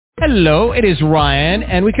Hello, it is Ryan,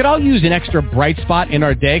 and we could all use an extra bright spot in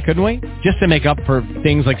our day, couldn't we? Just to make up for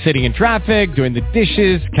things like sitting in traffic, doing the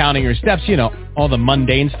dishes, counting your steps, you know, all the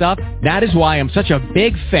mundane stuff. That is why I'm such a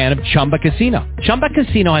big fan of Chumba Casino. Chumba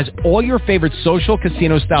Casino has all your favorite social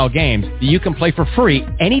casino-style games that you can play for free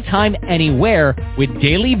anytime, anywhere with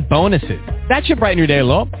daily bonuses. That should brighten your day a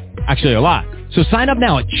little. Actually, a lot. So sign up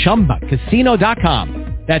now at ChumbaCasino.com.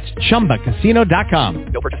 That's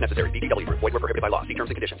ChumbaCasino.com. No purchase necessary. VGW Group. Void where prohibited by law. See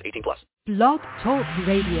terms and conditions. 18+. Blog Talk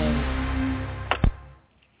Radio.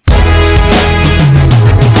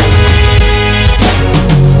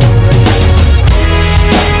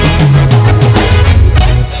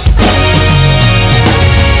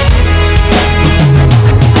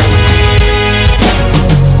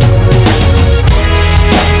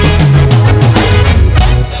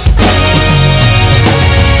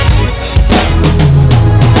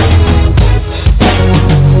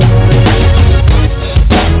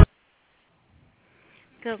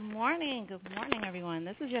 Good morning, everyone.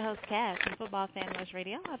 This is your host, Cass, from Football Fan Rush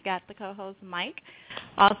Radio. I've got the co-host, Mike,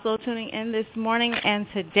 also tuning in this morning. And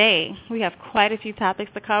today, we have quite a few topics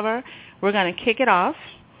to cover. We're going to kick it off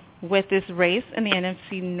with this race in the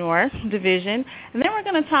NFC North division. And then we're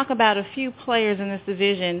going to talk about a few players in this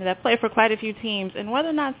division that play for quite a few teams and whether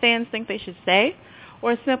or not fans think they should stay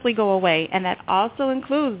or simply go away. And that also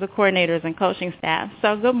includes the coordinators and coaching staff.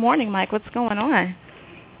 So good morning, Mike. What's going on?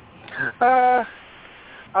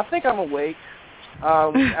 I think I'm awake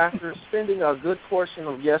after spending a good portion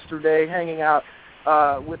of yesterday hanging out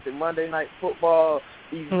with the Monday Night Football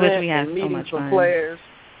event and meeting some players.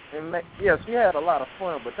 And yes, we had a lot of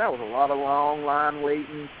fun, but that was a lot of long line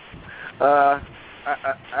waiting.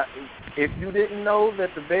 If you didn't know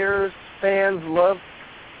that the Bears fans love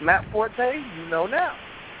Matt Forte, you know now.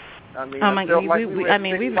 I mean, oh my God, we've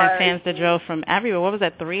had fans that drove from everywhere. What was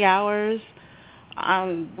that, 3 hours?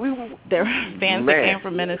 There were fans that came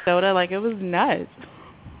from Minnesota. Like, it was nuts.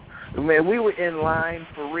 Man, we were in line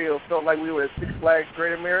for real. Felt like we were at Six Flags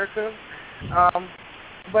Great America.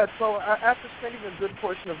 But so after spending a good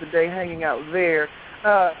portion of the day hanging out there,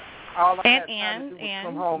 all I had time to do was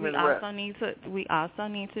come home and rest. We also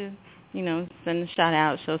need to, you know, send a shout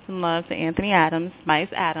out, show some love to Anthony Adams,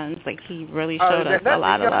 Spice Adams. Like, he really showed us a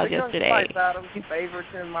lot of love yesterday. Spice Adams, favorites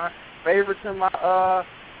in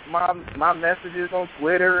my messages on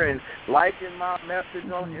Twitter and liking my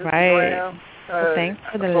message on Instagram. Right. Thanks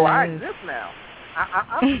for the love. So I exist now.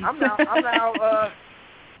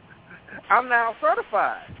 I'm now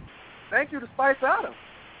certified. Thank you to Spice Adams.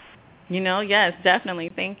 You know, yes, definitely.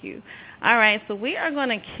 Thank you. All right, so we are going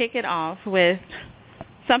to kick it off with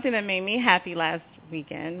something that made me happy last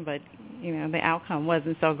weekend, but, you know, the outcome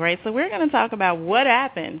wasn't so great. So we're going to talk about what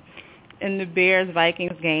happened in the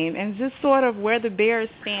Bears-Vikings game and just sort of where the Bears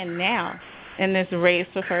stand now in this race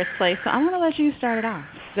for first place. So I'm going to let you start it off.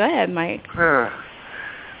 Go ahead, Mike. Why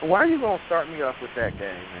are you going to start me off with that game,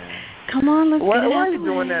 man? Come on, let's get it Why are you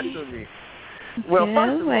doing that to me? Well,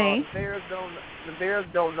 first of all, the Bears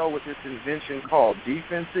don't know what this invention called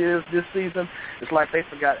defense is this season. It's like they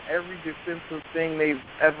forgot every defensive thing they've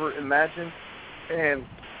ever imagined. And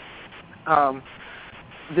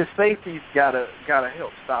the safety's gotta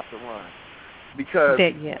help stop the run because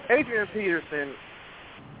Adrian Peterson,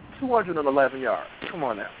 211 yards. Come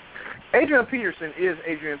on now, Adrian Peterson is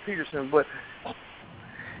Adrian Peterson, but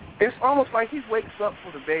it's almost like he wakes up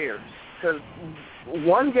for the Bears because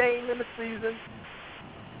one game in the season,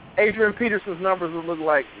 Adrian Peterson's numbers will look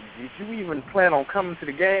like, did you even plan on coming to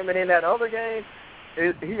the game? And in that other game,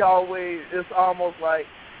 it's almost like,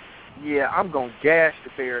 yeah, I'm gonna gash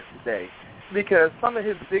the Bears today. Because some of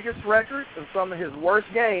his biggest records and some of his worst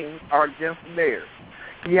games are against the Bears.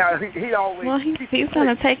 Yeah, he always. Well, he's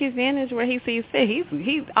going to take advantage where he sees fit.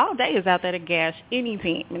 He's all day is out there to gash any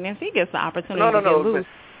team, and if he gets the opportunity to get loose,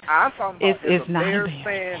 I'm talking about it's not Bears a Bears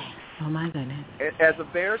fan. Oh my goodness! As a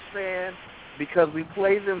Bears fan, because we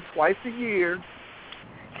play them twice a year,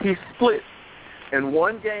 he splits. In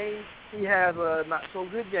one game, he has a not so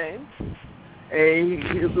good game, and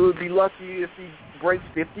he would be lucky if he breaks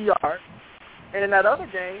 50 yards. And in that other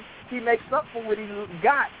game, he makes up for what he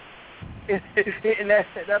got in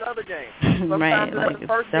that other game. Sometimes right, like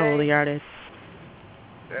it's double the yardage.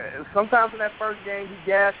 Sometimes in that first game, he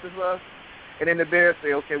gashes us, and then the Bears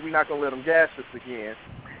say, okay, we're not going to let him gash us again.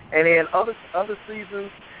 And then other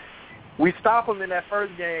seasons, we stop him in that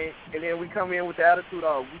first game, and then we come in with the attitude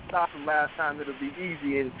of, we stopped him last time, it'll be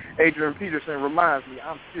easy. And Adrian Peterson reminds me,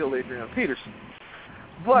 I'm still Adrian Peterson.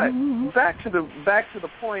 But back to the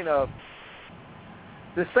point of,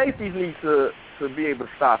 the safeties need to be able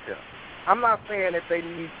to stop him. I'm not saying that they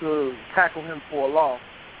need to tackle him for a loss,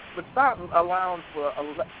 stop allowing for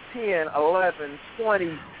 10, 11,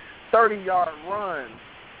 20, 30-yard runs.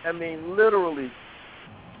 I mean, literally,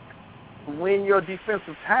 when your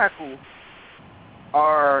defensive tackles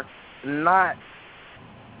are not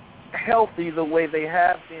healthy the way they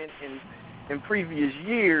have been in previous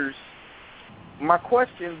years, my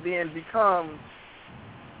question then becomes,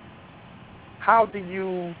 how do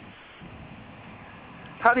you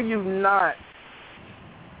not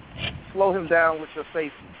slow him down with your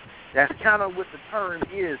safety? That's kind of what the term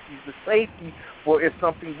is. He's the safety for if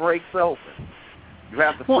something breaks open. You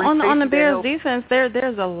have the on the Bears defense,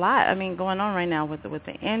 there's a lot. I mean, going on right now with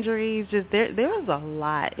the injuries. Just there's a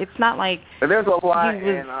lot. It's not like there's a lot,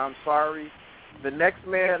 and I'm sorry, the next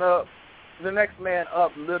man up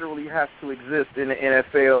literally has to exist in the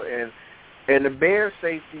NFL, and the Bears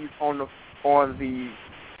safeties on the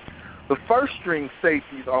first string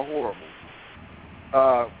safeties are horrible.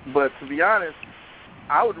 But to be honest,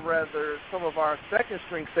 I would rather some of our second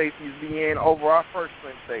string safeties be in over our first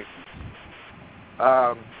string safeties.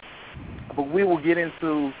 But we will get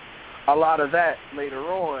into a lot of that later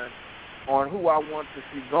on who I want to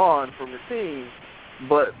see gone from the team.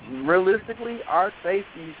 But realistically, our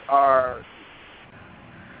safeties are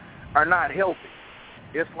not healthy.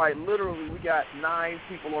 It's like literally we got 9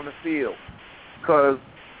 people on the field because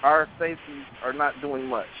our safeties are not doing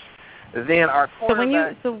much. Then our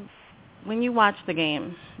cornerback. So when you watched the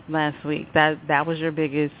game last week, that was your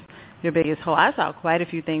biggest hole. I saw quite a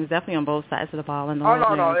few things, definitely on both sides of the ball. And the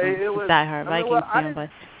it was diehard Vikings fan, but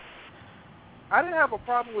I didn't have a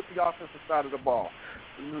problem with the offensive side of the ball.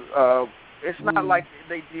 It's not like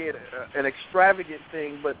they did an extravagant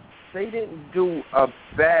thing, but they didn't do a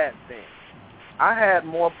bad thing. I had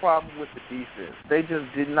more problem with the defense. They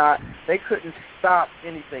just did not. They couldn't stop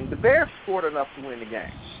anything. The Bears scored enough to win the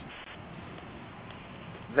game.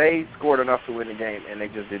 They scored enough to win the game, and they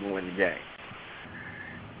just didn't win the game.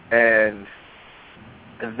 And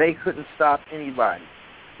they couldn't stop anybody.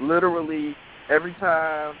 Literally, every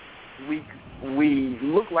time we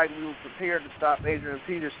looked like we were prepared to stop Adrian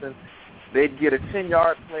Peterson, they'd get a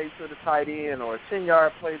 10-yard play to the tight end or a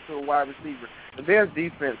 10-yard play to a wide receiver. The Bears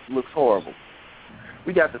defense looks horrible.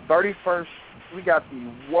 We got the 31st. We got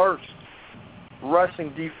the worst rushing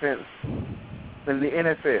defense in the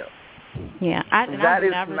NFL. Yeah, I've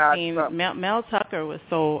never seen Mel Tucker was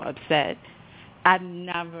so upset. I've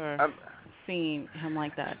never seen him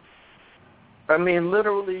like that. I mean,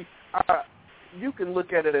 literally, you can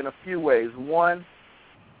look at it in a few ways. One,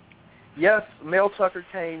 yes, Mel Tucker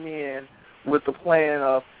came in with the plan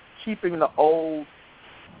of keeping the old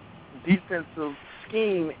defensive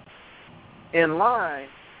scheme in line,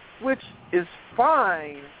 which is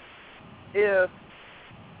fine if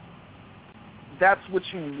that's what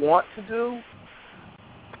you want to do,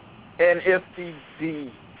 and if the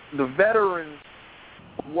veterans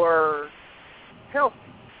were healthy.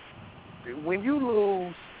 When you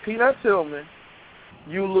lose Peanut Tillman,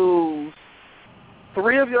 you lose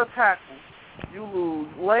 3 of your tackles, you lose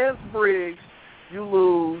Lance Briggs, you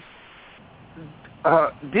lose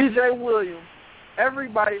DJ Williams,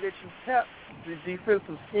 everybody that you kept the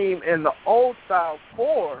defensive scheme in the old style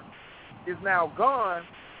for is now gone.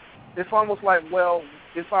 It's almost like, well,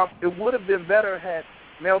 it would have been better had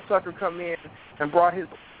Mel Tucker come in and brought his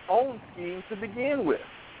own scheme to begin with.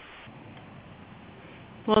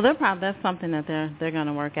 Well, that's something that they're going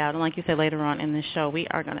to work out. And like you said, later on in the show, we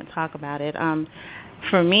are going to talk about it.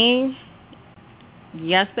 For me,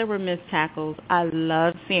 yes, there were missed tackles. I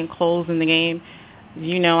love seeing Coles in the game.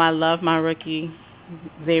 You know, I love my rookie,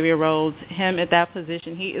 Xavier Rhodes. Him at that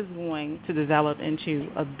position, he is going to develop into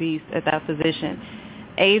a beast at that position.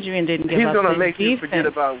 Adrian didn't give up. He's going to make defense. you forget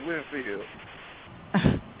about Winfield.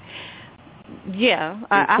 Yeah,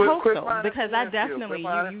 I hope so, because I definitely,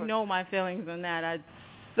 you know my feelings on that. I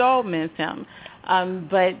so miss him.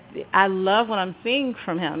 But I love what I'm seeing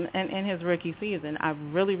from him in his rookie season. I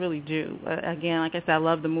really, really do. Again, like I said, I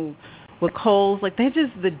love the move with Coles. Like,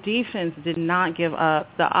 the defense did not give up.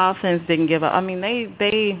 The offense didn't give up. I mean,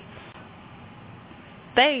 they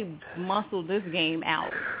muscled this game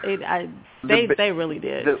out. They really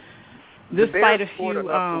did. Despite the Bears scored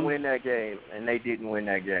enough to win that game, and they didn't win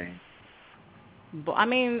that game. But I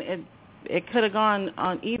mean, it could have gone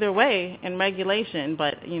on either way in regulation.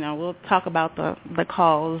 But you know, we'll talk about the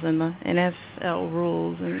calls and the NFL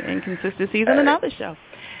rules and inconsistencies in another show.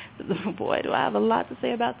 Boy, do I have a lot to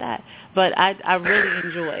say about that. But I really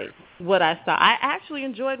enjoyed what I saw. I actually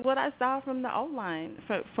enjoyed what I saw from the O-line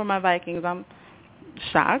for my Vikings. I'm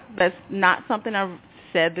shocked. That's not something I've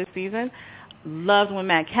said this season. Loved when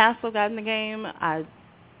Matt Castle got in the game.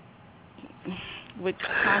 with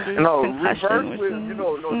Ponder's concussion. Reverse with,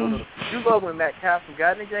 no. You love when Matt Castle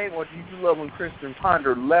got in the game, or do you love when Christian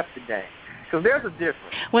Ponder left the game? Because there's a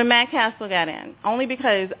difference. When Matt Castle got in, only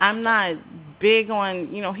because I'm not big on,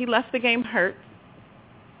 he left the game hurt.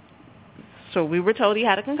 So we were told he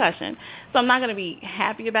had a concussion. So I'm not going to be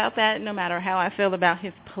happy about that, no matter how I feel about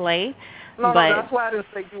his play. No, but that's why I didn't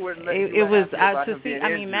think you were. It was to see.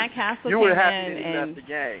 I mean, Matt Castle you came were happy in that he and left the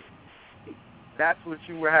game. That's what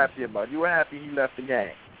you were happy about. You were happy he left the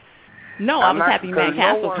game. No, I was happy Matt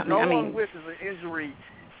Castle coming. No one wishes an injury,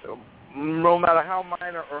 no matter how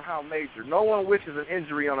minor or how major. No one wishes an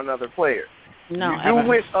injury on another player. No, you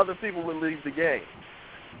wish other people would leave the game.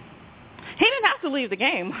 He didn't have to leave the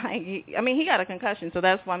game. He got a concussion, so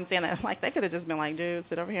that's why I'm saying that. They could have just been like, dude,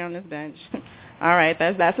 sit over here on this bench. All right,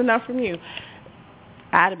 that's enough from you.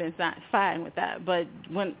 I'd have been fine with that. But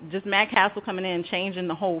when just Matt Castle coming in, changing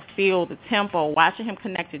the whole field, the tempo, watching him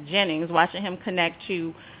connect to Jennings, watching him connect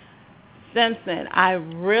to Simpson,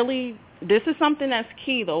 this is something that's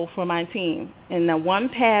key, though, for my team. And the one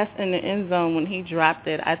pass in the end zone when he dropped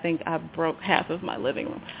it, I think I broke half of my living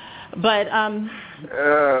room. But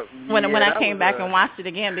when I came back and watched it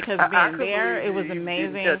again, because being there, it was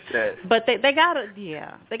amazing. But they gotta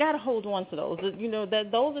hold on to those.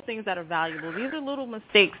 Those are things that are valuable. These are little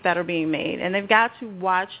mistakes that are being made, and they've got to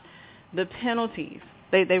watch the penalties.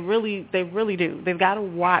 They really do. They've got to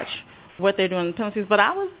watch what they're doing in the penalties. But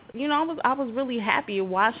I was really happy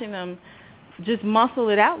watching them just muscle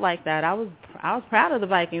it out like that. I was proud of the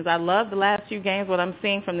Vikings. I love the last few games, what I'm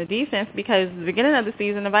seeing from the defense, because at the beginning of the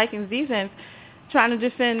season, the Vikings defense, trying to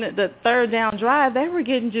defend the third down drive, they were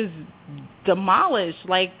getting just demolished.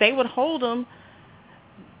 They would hold them,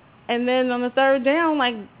 and then on the third down,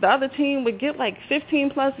 the other team would get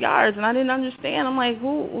 15-plus yards, and I didn't understand. I'm like,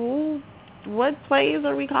 what plays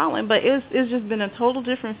are we calling? But it's just been a total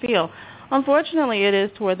different feel. Unfortunately, it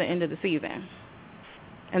is toward the end of the season.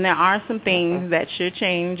 And there are some things that should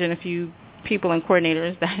change and a few people and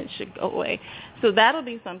coordinators that should go away. So that'll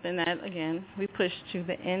be something that, again, we push to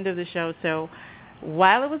the end of the show. So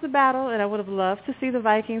while it was a battle, and I would have loved to see the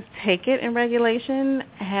Vikings take it in regulation,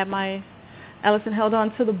 had my Ellison held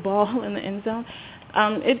on to the ball in the end zone,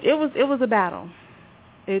 it was a battle.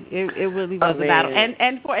 It really was a battle.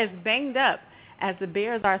 And for as banged up as the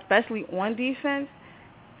Bears are, especially on defense,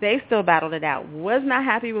 they still battled it out. Was not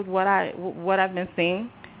happy with what I've been seeing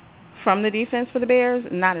from the defense for the Bears,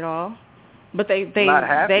 not at all. But they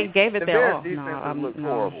gave it their all. The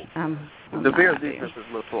Bears defense has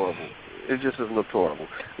looked horrible. It just has looked horrible.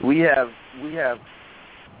 We have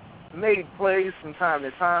made plays from time to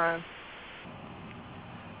time,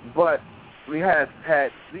 but we have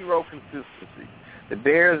had zero consistency. The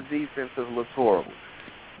Bears defense has looked horrible.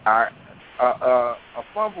 A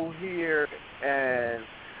fumble here and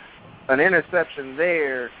an interception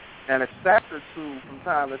there and a sack or two from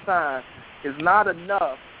time to time is not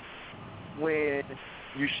enough when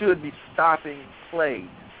you should be stopping plays.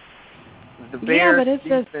 The Bears but it's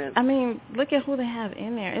defense, just, look at who they have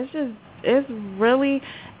in there. It's really,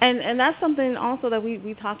 and that's something also that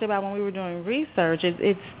we talked about when we were doing research.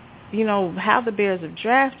 It's how the Bears have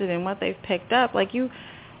drafted and what they've picked up. You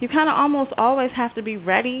kind of almost always have to be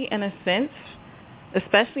ready in a sense,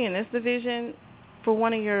 especially in this division, for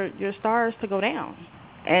one of your stars to go down.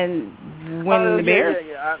 And when the Bears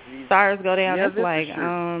stars go down, it's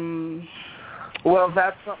well,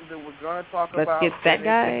 that's something that we're going to talk about. Let's get that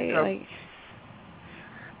guy.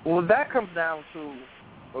 Well, that comes down to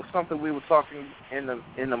something we were talking in the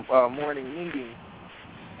morning meeting.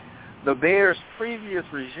 The Bears' previous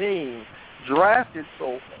regime drafted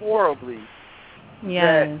so horribly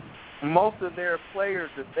that most of their players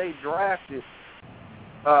that they drafted,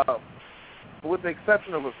 with the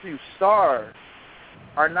exception of a few stars,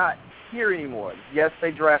 are not here anymore. Yes,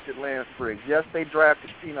 they drafted Lance Briggs. Yes, they drafted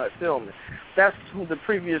Peanut Tillman. That's who the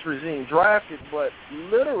previous regime drafted, but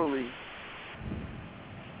literally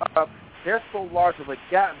there's so large of a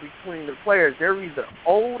gap between the players. They're either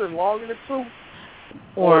old and long in the tooth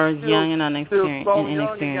or young and inexperienced.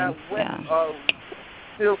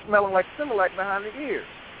 Still smelling like Similac behind the ears.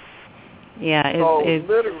 Yeah, it's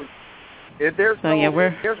literally. There's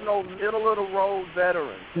no middle of the road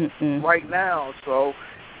veteran right now. So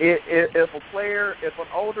if an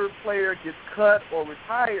older player gets cut or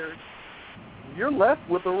retires, you're left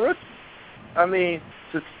with a rookie.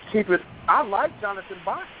 To keep it, I like Jonathan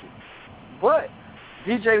Boxley, but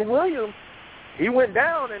DJ Williams, he went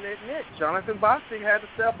down and admit Jonathan Boxley had to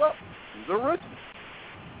step up. He's a rookie.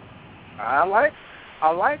 I like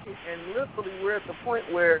it, and literally we're at the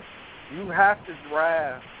point where you have to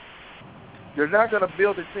draft. You're not going to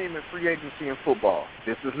build a team in free agency in football.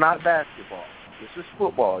 This is not basketball. This is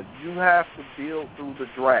football. You have to build through the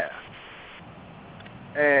draft.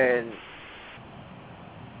 And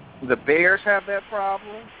the Bears have that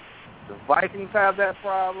problem. The Vikings have that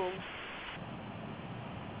problem.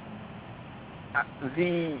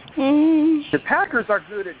 The Packers are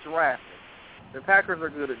good at drafting.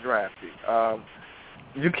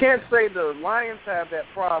 You can't say the Lions have that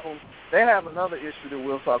problem. They have another issue that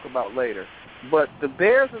we'll talk about later. But the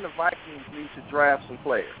Bears and the Vikings need to draft some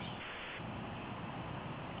players.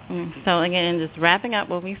 So, again, just wrapping up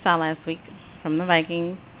what we saw last week from the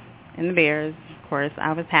Vikings and the Bears. Of course,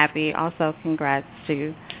 I was happy. Also, congrats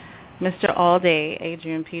to Mr. All-Day,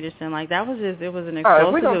 Adrian Peterson. Like, that was just, it was an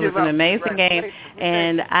explosive, it was an amazing game,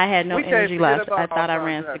 and I had no energy left. I thought I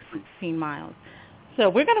ran 16 miles. So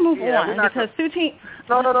we're going to move on because two teams.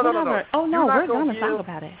 No. Oh, no, we're going to talk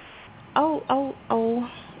about it. Oh,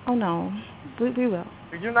 no. We will.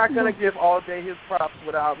 You're not going to give All-Day his props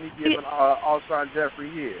without me giving Alshon Jeffrey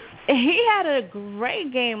his. He had a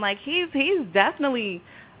great game. Like, he's definitely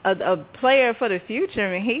a player for the future.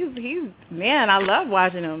 I mean, he's man, I love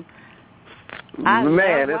watching him.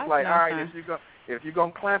 It's like, all right, if you're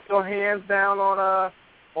gonna clamp your hands down on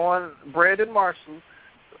Brandon Marshall,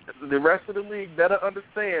 the rest of the league better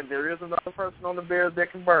understand there is another person on the Bears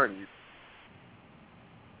that can burn you.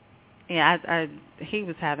 Yeah, he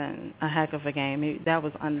was having a heck of a game. That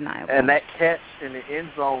was undeniable. And that catch in the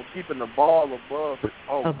end zone, keeping the ball above.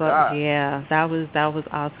 God. Yeah, that was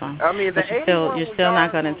awesome. I mean, but you're still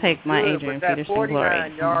not going to take my Adrian Peterson glory.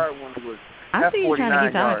 That 49-yard one was. I see you trying to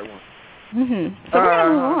keep talking. So we're going to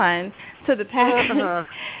move on to the Packers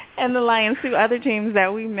and the Lions, two other teams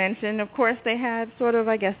that we mentioned. Of course, they had sort of,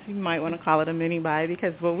 I guess you might want to call it a mini bye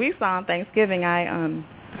because what we saw on Thanksgiving, I don't.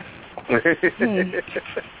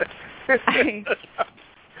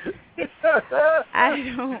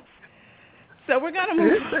 So we're gonna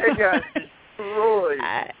move on.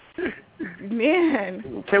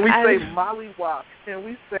 Man, can we say mollywop? Can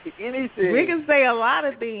we say anything? We can say a lot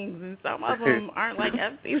of things, and some of them aren't like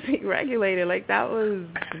FCC regulated. Like that was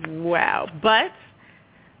wow. But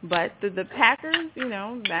the Packers, you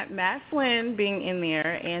know, Matt Flynn being in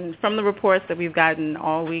there, and from the reports that we've gotten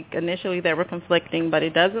all week, initially they were conflicting, but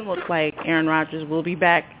it doesn't look like Aaron Rodgers will be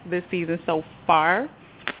back this season so far.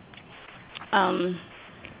 And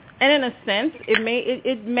in a sense, it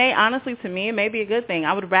may honestly, to me, it may be a good thing.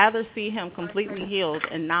 I would rather see him completely healed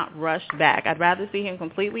and not rushed back. I'd rather see him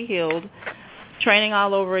completely healed, training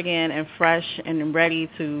all over again and fresh and ready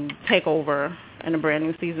to take over in a brand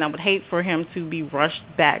new season. I would hate for him to be rushed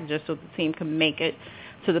back just so the team can make it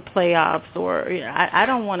to the playoffs. Or I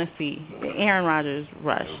don't want to see Aaron Rodgers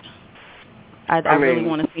rushed. I really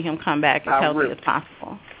want to see him come back as healthy as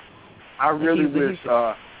possible. I really wish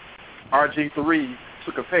RG3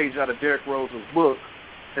 took a page out of Derrick Rose's book.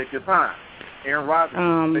 Take your time. Aaron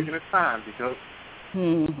Rodgers is taking his time because.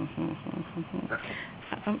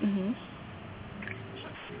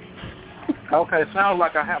 Okay, sounds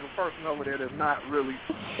like I have a person over there that's not really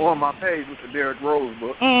on my page with the Derrick Rose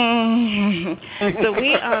book.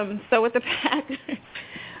 So with the Packers,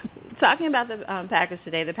 talking about the Packers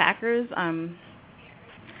today, the Packers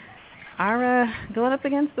are going up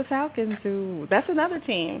against the Falcons. That's another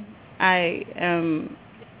team. I'm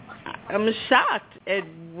shocked at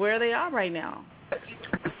where they are right now.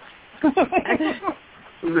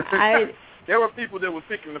 There were people that were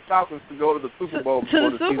picking the Falcons to go to the Super Bowl. To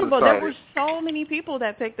the Super Bowl. There were so many people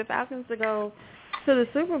that picked the Falcons to go to the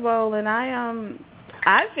Super Bowl, and I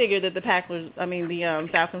figured that the Falcons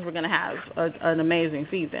were going to have an amazing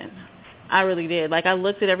season. I really did. Like, I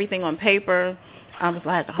looked at everything on paper. I was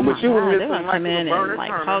like, oh, my God, they're going to come in and,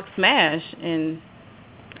 like, Hulk smash, and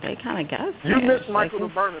they kind of got you missed Michael the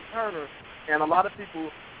Burner Turner, and a lot of people,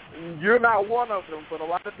 you're not one of them, but a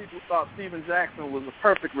lot of people thought Steven Jackson was the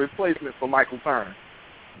perfect replacement for Michael Turner.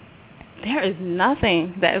 There is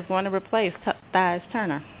nothing that is going to replace Thies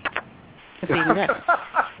Turner. Steven Jackson.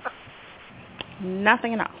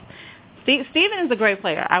 Nothing at all. Steven is a great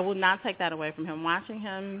player. I will not take that away from him. Watching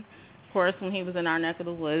him, of course, when he was in our neck of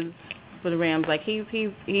the woods for the Rams, like he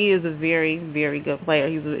is a very, very good player.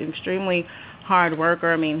 He's an extremely hard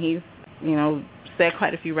worker. I mean, he's, set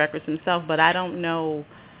quite a few records himself, but I don't know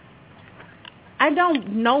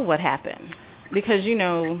what happened because,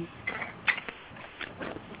 I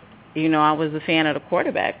was a fan of the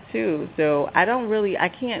quarterback too. So I'm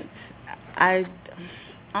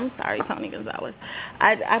sorry, Tony Gonzalez.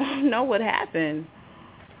 I don't know what happened.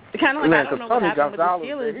 Kind of like I don't know what happened with the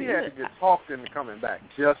Steelers. He had to get talked into coming back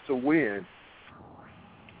just to win.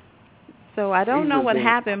 So I don't know what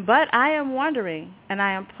happened, but I am wondering, and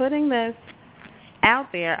I am putting this out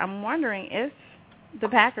there, I'm wondering if the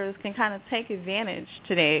Packers can kind of take advantage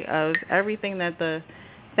today of everything that the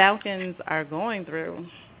Falcons are going through?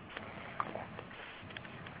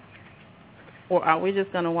 Or are we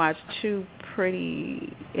just going to watch two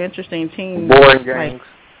pretty interesting teams? Boring games.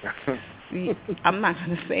 I'm not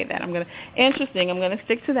going to say that. I'm going to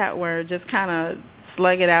stick to that word. Just kind of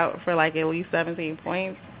slug it out for like at least 17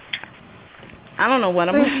 points. I don't know what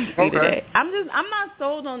I'm going to see today. I'm not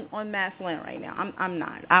sold on Matt Flynn right now. I'm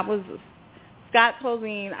not. Scott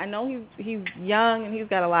Tolzien, I know he's young and he's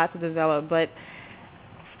got a lot to develop, but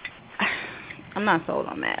I'm not sold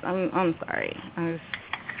on that. I'm sorry.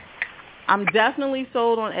 I'm definitely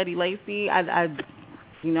sold on Eddie Lacy.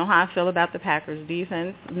 You know how I feel about the Packers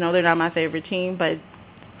defense. No, they're not my favorite team, but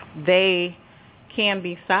they can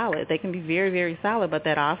be solid. They can be very, very solid. But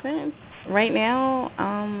that offense right now,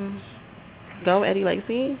 go Eddie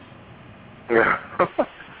Lacy.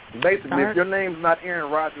 Basically, if your name's not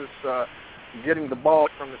Aaron Rodgers getting the ball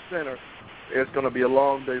from the center, it's going to be a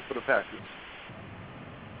long day for the Packers.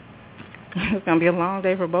 It's going to be a long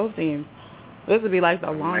day for both teams. This would be like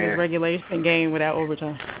the longest regulation game without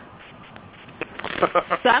overtime.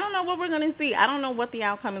 So I don't know what we're going to see. I don't know what the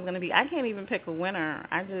outcome is going to be. I can't even pick a winner.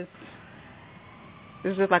 It's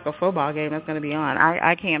just like a football game that's going to be on.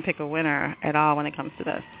 I can't pick a winner at all when it comes to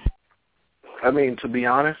this. I mean, to be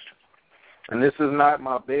honest, and this is not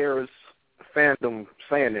my Bears fandom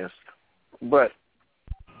saying this, but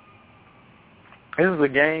this is a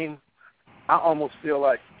game I almost feel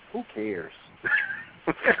like, who cares?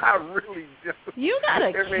 I really just... You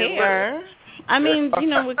gotta care. I mean, you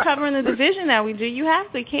know, with covering the division that we do, you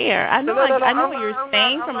have to care. I know, I know what you're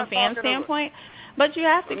saying from a fan standpoint, but you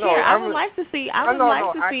have to care. I would like to see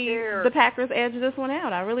the Packers edge this one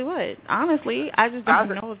out. I really would. Honestly, I just don't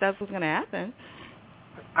know if that's what's going to happen.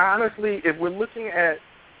 Honestly, if we're looking at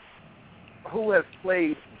who has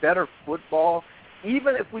played better football,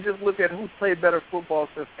 even if we just look at who's played better football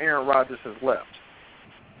since Aaron Rodgers has left,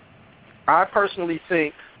 I personally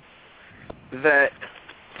think that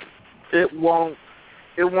it won't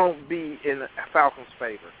be in Falcons'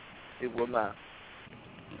 favor. It will not.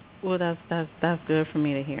 Well, that's good for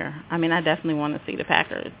me to hear. I mean, I definitely want to see the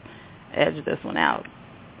Packers edge this one out.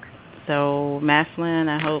 So, Matt Flynn,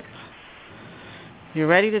 I hope you're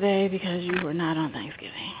ready today because you were not on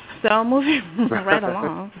Thanksgiving. So, moving right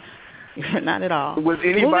along. You're not at all. Was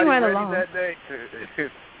anybody ready that day?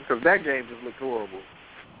 Because that game just looked horrible.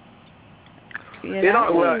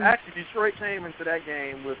 Yeah, actually, Detroit came into that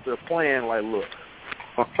game with the plan like, look.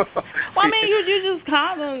 Well, I mean, you just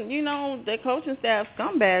call them, you know, the coaching staff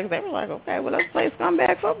scumbags. They were like, okay, well, let's play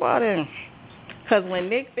scumbag football then. Because when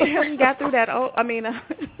Nick Fole got through that, when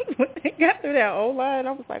they got through that O-line,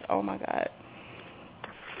 I was like, oh my God.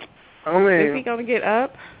 I mean, is he gonna get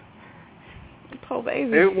up? Poor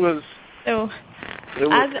baby. It was.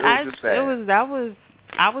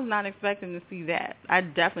 I was not expecting to see that. I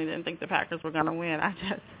definitely didn't think the Packers were gonna win. I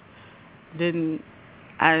just didn't.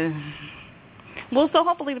 Well, so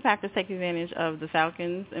hopefully the Packers take advantage of the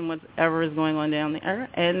Falcons and whatever is going on down there.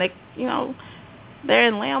 And they, you know, they're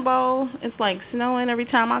in Lambeau. It's like snowing every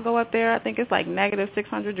time I go up there. I think it's like negative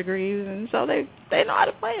 600 degrees, and so they know how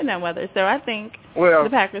to play in that weather. So I think the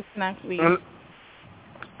Packers can actually.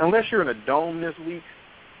 Unless you're in a dome this week,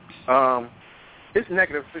 it's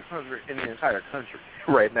negative 600 in the entire country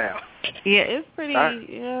right now. Yeah, it's pretty.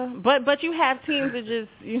 Yeah, but you have teams that just,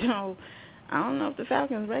 you know. I don't know if the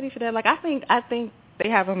Falcons ready for that. Like, I think they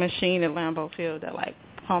have a machine at Lambeau Field that, like,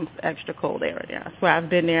 pumps extra cold air there. That's why I've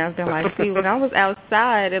been there. I've been like, see, when I was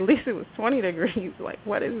outside, at least it was 20 degrees. Like,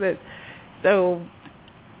 what is this? So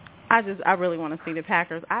I really want to see the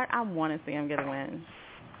Packers. I want to see them get a win.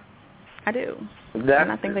 I do. That's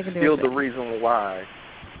and I think they can do still the reason why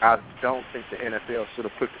I don't think the NFL should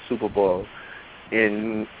have put the Super Bowl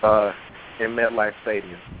in MetLife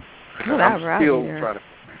Stadium. I'm still trying to.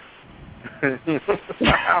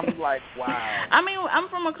 I'm like, wow. I mean, I'm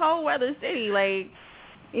from a cold weather city, like,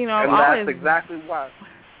 you know. And that's exactly why.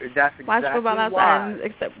 That's exactly why.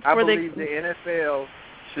 Except I for believe the NFL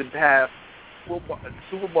should have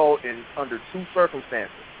Super Bowl in under two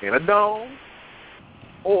circumstances: in a dome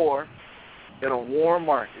or in a warm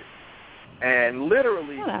market. And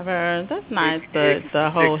literally, whatever. That's nice.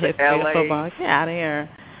 The whole history of football. Get out of here.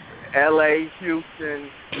 L.A., Houston,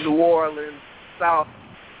 New Orleans, South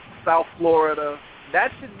Florida,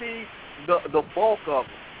 that should be the bulk of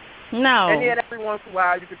them. No. And yet every once in a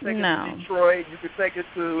while you could take it to Detroit, you could take it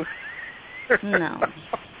to...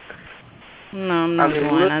 No, I'm not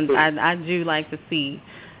going. I do like to see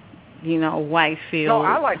Whitefield,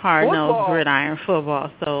 hard-nosed gridiron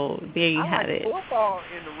football. So there you have it. Football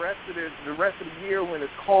in the rest of the year when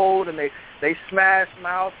it's cold and they smash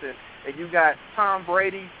mouth and you got Tom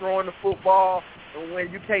Brady throwing the football and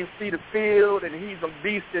when you can't see the field and he's a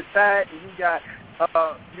beast at that, and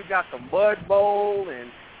you got the Mud Bowl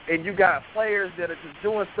and you got players that are just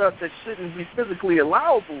doing stuff that shouldn't be physically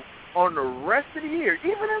allowable on the rest of the year,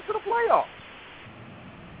 even into the playoffs.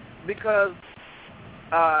 Because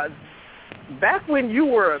back when you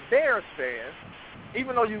were a Bears fan,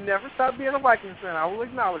 even though you never stopped being a Vikings fan, I will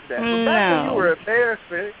acknowledge that. But back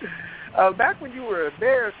when you were a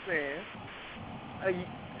Bears fan,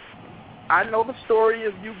 I know the story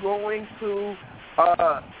of you going to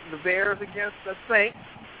the Bears against the Saints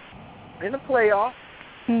in the playoffs,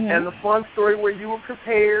 and the fun story where you were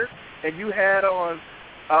prepared and you had on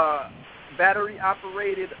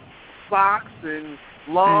battery-operated socks and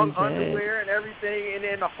long underwear and everything, and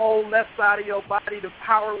then the whole left side of your body, the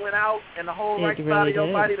power went out, and the whole right side of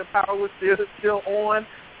your body, the power was still on.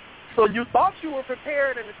 So you thought you were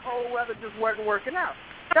prepared, and the cold weather just wasn't working out.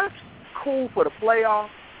 That's cool for the playoffs.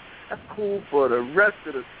 That's cool for the rest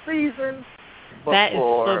of the season. But that is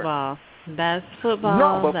football. That's football.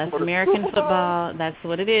 No, that's American football. That's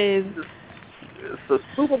what it is. The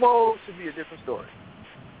Super Bowl should be a different story.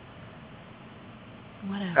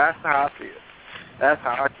 Whatever. That's how I feel. That's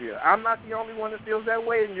how I feel. I'm not the only one that feels that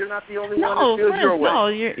way, and you're not the only one that feels your way. No,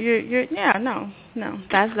 you're no.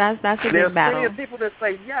 That's a big battle. There's plenty of people that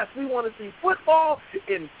say, yes, we want to see football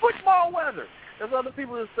in football weather. There's other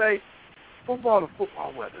people that say, football in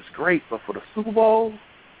football weather is great, but for the Super Bowl,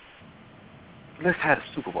 let's have a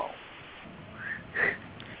Super Bowl.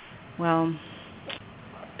 Well,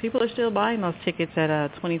 people are still buying those tickets at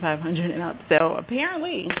 $2,500 and up. So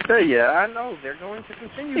apparently, yeah, I know they're going to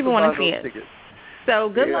continue people to buy want to see those it. tickets. So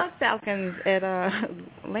good luck, Falcons, at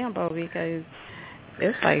Lambeau, because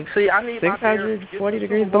it's like 640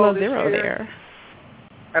 degrees below zero there.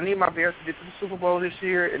 I need my Bears to get to the Super Bowl this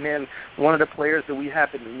year, and then one of the players that we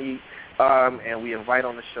happen to meet and we invite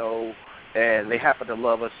on the show, and they happen to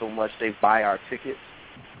love us so much they buy our tickets.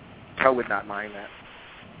 I would not mind that.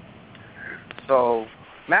 So,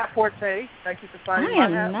 Matt Forte, thank you for signing my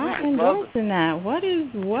hat. I am not endorsing that. What?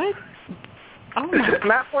 Oh my!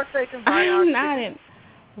 Matt Forte can buy our tickets.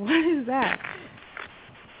 What is that?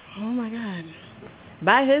 Oh my God!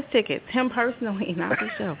 Buy his tickets, him personally, not the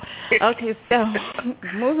show. Okay, so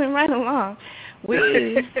moving right along,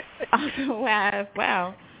 we also have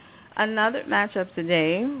another matchup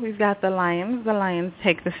today. We've got the Lions. The Lions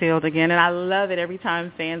take the field again, and I love it every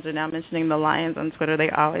time fans are now mentioning the Lions on Twitter. They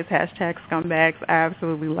always hashtag scumbags. I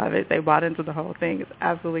absolutely love it. They bought into the whole thing. It's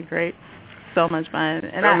absolutely great. So much fun.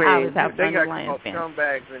 And I always have fun with Lions fans. They got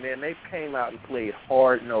scumbags, and then they came out and played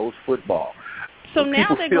hard-nosed football. So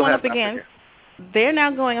now they're going up against,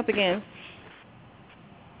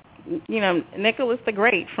 Nicholas the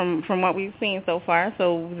Great from what we've seen so far.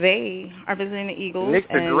 So they are visiting the Eagles. Nick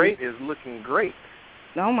the Great is looking great.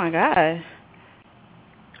 Oh, my God.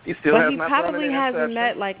 He probably hasn't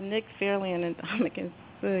met, like, Nick Fairley and Ndamukong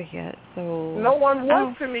Suh yet. So no one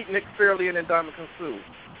wants to meet Nick Fairley and Ndamukong Suh.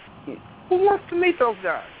 Who wants to meet those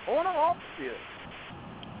guys? On or off the field?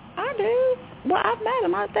 I do. Well, I've met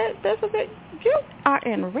them. That's a bit. You are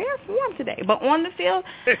in rare form today. But on the field,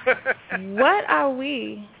 what are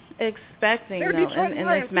we expecting in this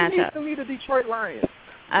matchup? Who needs to meet the Detroit Lions?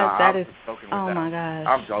 Oh my gosh.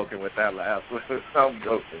 I'm joking with that last one. I'm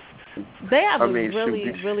joking. They have a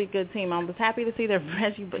really good team. I was happy to see that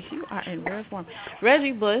Reggie Bush. You are in rare form.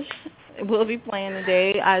 Reggie Bush will be playing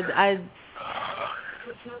today.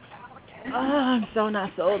 I'm so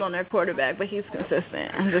not sold on their quarterback, but he's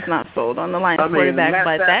consistent. I'm just not sold on the Lions quarterback,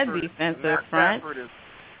 but that defensive front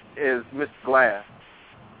is Mr. Glass.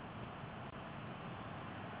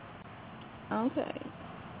 Okay.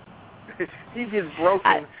 He gets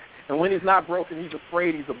broken, and when he's not broken, he's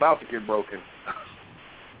afraid he's about to get broken.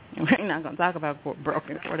 We're not going to talk about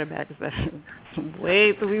broken quarterbacks.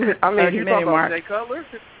 Wait till we hit the 30-minute mark. Jay Cutler?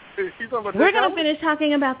 We're going to finish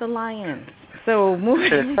talking about the Lions. So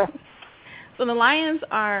moving. So the Lions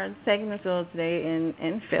are taking the field today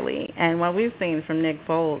in Philly, and what we've seen from Nick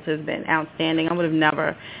Foles has been outstanding. I would have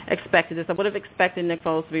never expected this. I would have expected Nick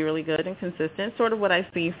Foles to be really good and consistent, sort of what I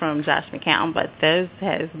see from Josh McCown, but this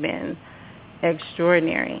has been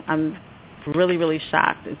extraordinary. I'm really, really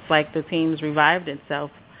shocked. It's like the team's revived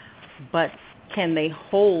itself, but can they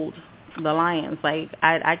hold the Lions? Like,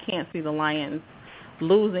 I can't see the Lions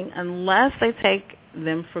losing unless they take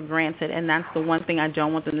them for granted, and that's the one thing I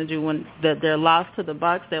don't want them to do. When they're lost to the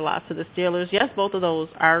Bucs, they lost to the Steelers. Yes, both of those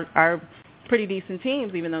are pretty decent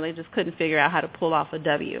teams, even though they just couldn't figure out how to pull off a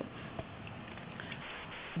W.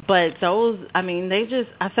 But those,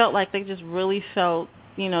 I felt like they just really felt,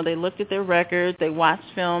 they looked at their records, they watched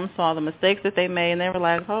film, saw the mistakes that they made, and they were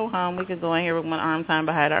like, we could go in here with one arm tied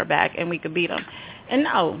behind our back and we could beat them. And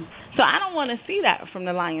no. So I don't want to see that from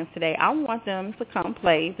the Lions today. I want them to come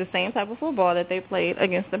play the same type of football that they played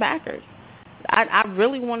against the Packers. I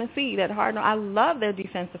really want to see that hard. I love their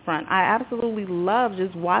defensive front. I absolutely love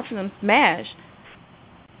just watching them smash.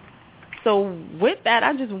 So with that,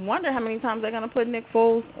 I just wonder how many times they're going to put Nick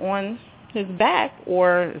Fole on his back,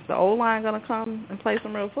 or is the O-line going to come and play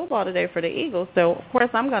some real football today for the Eagles? So, of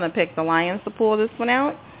course, I'm going to pick the Lions to pull this one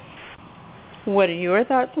out. What are your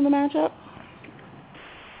thoughts on the matchup?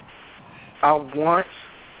 I want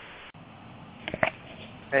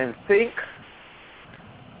and think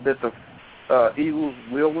that the Eagles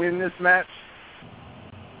will win this match,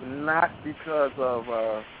 not because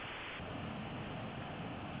of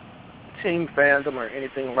team fandom or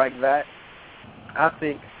anything like that. I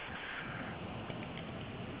think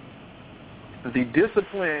the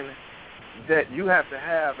discipline that you have to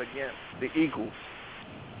have against the Eagles,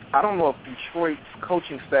 I don't know if Detroit's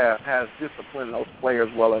coaching staff has disciplined those players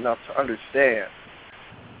well enough to understand.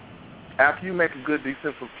 After you make a good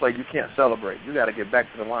defensive play, you can't celebrate. You got to get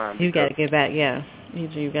back to the line. You got to get back, yeah.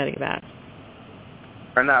 You got to get back.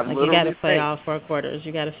 And I you got to play all 4 quarters.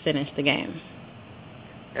 You got to finish the game.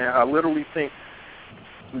 And I literally think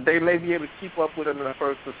they may be able to keep up with them in the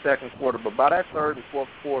first or second quarter, but by that third and fourth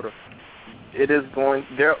quarter, they're going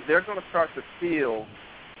to start to feel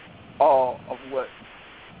all of what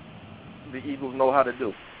the Eagles know how to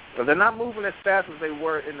do. So they're not moving as fast as they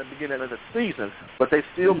were in the beginning of the season, but they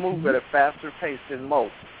still move at a faster pace than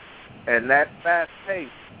most. And that fast pace,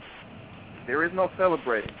 there is no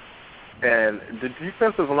celebrating. And the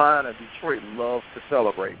defensive line of Detroit loves to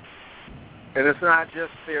celebrate. And it's not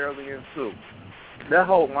just Fairley and Sue. That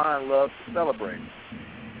whole line loves to celebrate.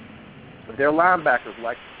 Their linebackers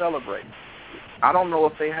like to celebrate. I don't know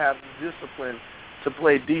if they have the discipline to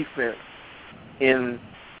play defense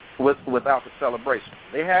without the celebration.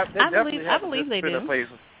 I believe they do.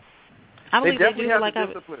 I believe they do.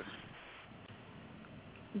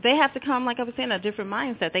 They have to come, like I was saying, a different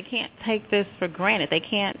mindset. They can't take this for granted. They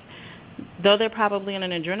can't, though they're probably in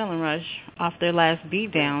an adrenaline rush off their last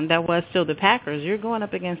beatdown, that was still the Packers. You're going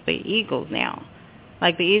up against the Eagles now.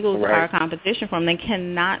 Like, the Eagles are a competition for them. They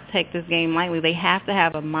cannot take this game lightly. They have to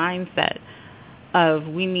have a mindset of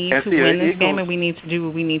we need to win this game, and we need to do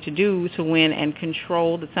what we need to do to win and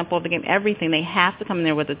control the tempo of the game, everything. They have to come in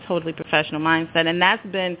there with a totally professional mindset, and that's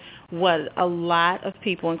been what a lot of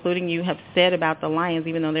people, including you, have said about the Lions.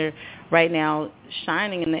 Even though they're right now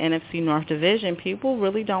shining in the NFC North division, people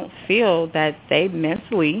really don't feel that they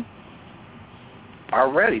mentally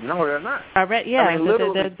are ready. No, they're not. Are ready, yeah,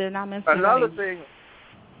 they're not mentally ready.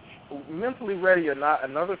 Mentally ready or not,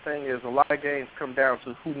 another thing is a lot of games come down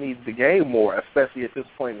to who needs the game more, especially at this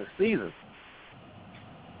point in the season.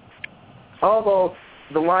 Although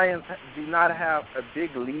the Lions do not have a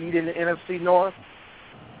big lead in the NFC North,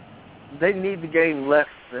 they need the game less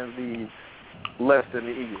than the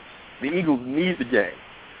Eagles. The Eagles need the game.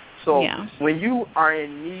 So when you are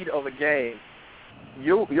in need of a game,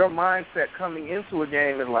 your mindset coming into a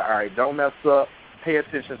game is like, all right, don't mess up, pay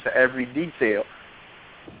attention to every detail,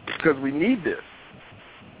 because we need this.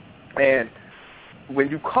 And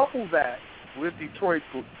when you couple that with Detroit's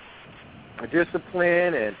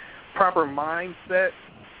discipline and proper mindset,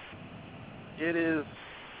 it is,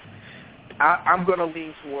 I'm going to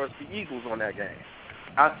lean towards the Eagles on that game.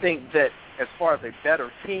 I think that as far as a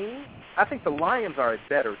better team, I think the Lions are a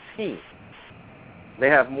better team. They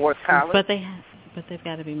have more talent. But they've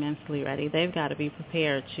got to be mentally ready. They've got to be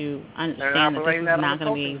prepared to understand that this is not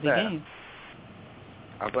going to be an easy game.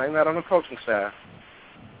 I blame that on the coaching staff.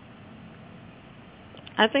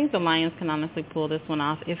 I think the Lions can honestly pull this one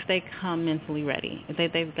off if they come mentally ready.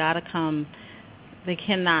 They've got to come. They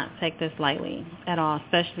cannot take this lightly at all,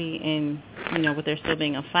 especially in, with there still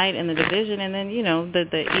being a fight in the division. And then,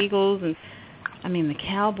 the Eagles and, the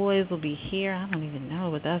Cowboys will be here. I don't even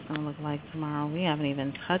know what that's going to look like tomorrow. We haven't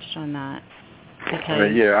even touched on that. Because,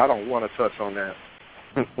 I don't want to touch on that.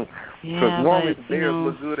 Because normally the Bears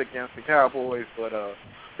look good against the Cowboys, but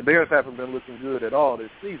the Bears haven't been looking good at all this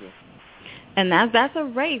season. And that's a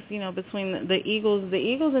race, between the Eagles. The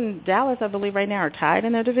Eagles and Dallas, I believe, right now are tied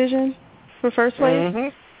in their division for first place. Mm-hmm.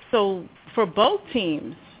 So for both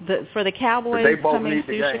teams, for the Cowboys coming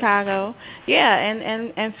to Chicago,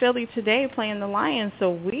 and Philly today playing the Lions.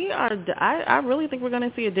 So I really think we're going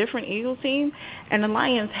to see a different Eagles team, and the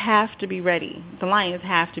Lions have to be ready. The Lions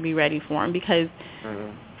have to be ready for them because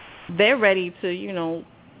they're ready to,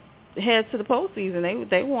 head to the postseason.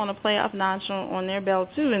 They want a playoff notch on their belt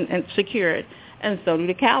too, and secure it. And so do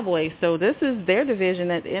the Cowboys. So this is their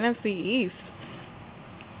division at the NFC East.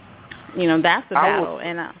 That's the battle.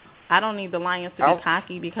 And I don't need the Lions to be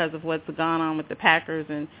cocky because of what's gone on with the Packers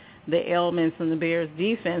and the ailments in the Bears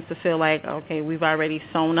defense to feel like, okay, we've already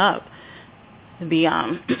sewn up the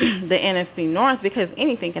NFC North, because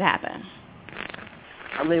anything could happen.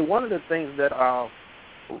 I mean, one of the things that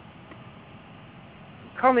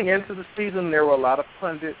coming into the season, there were a lot of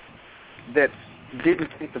pundits that didn't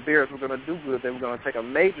think the Bears were going to do good. They were going to take a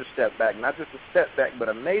major step back, not just a step back, but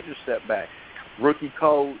a major step back. Rookie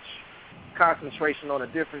coach, concentration on a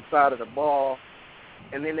different side of the ball.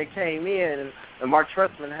 And then they came in, and Mark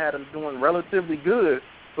Trestman had them doing relatively good.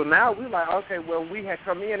 So now we're like, okay, well, we had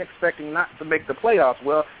come in expecting not to make the playoffs.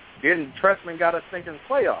 Well, then Trestman got us thinking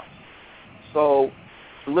playoffs. So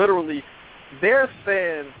literally, Bears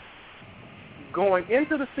fans going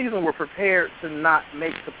into the season were prepared to not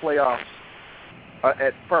make the playoffs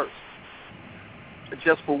at first,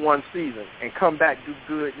 just for one season, and come back do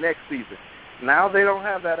good next season. Now they don't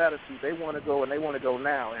have that attitude. They want to go, and they want to go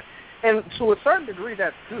now. And to a certain degree,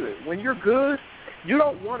 that's good. When you're good, you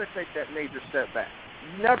don't want to take that major step back.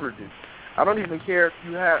 You never do. I don't even care if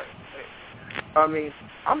you have – I mean,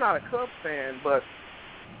 I'm not a Cubs fan, but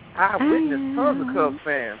I have witnessed tons of Cubs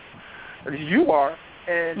fans. You are.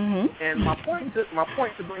 And my point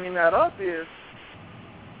to bringing that up is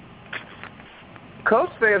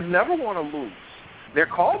Cubs fans never want to lose. They're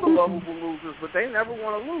called the lovable losers, but they never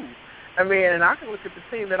want to lose. I mean, and I can look at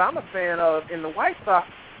the team that I'm a fan of in the White Sox.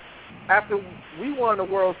 After we won the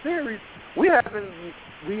World Series, we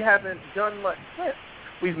haven't done much since.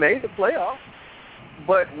 We've made the playoffs,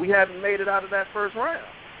 but we haven't made it out of that first round.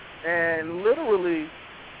 And literally,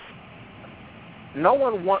 no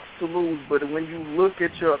one wants to lose, but when you look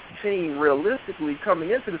at your team realistically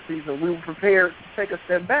coming into the season, we were prepared to take a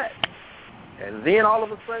step back. And then all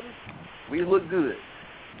of a sudden, we look good.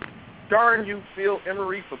 Darn you, Phil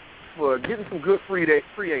Emery, for getting some good free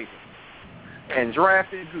agents and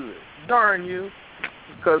drafted good. Darn you,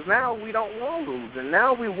 because now we don't want to lose, and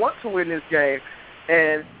now we want to win this game.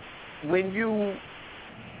 And when you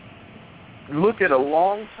look at a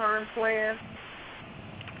long-term plan,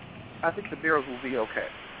 I think the Bears will be okay.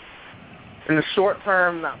 In the short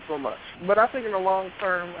term, not so much. But I think in the long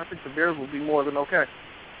term, I think the Bears will be more than okay.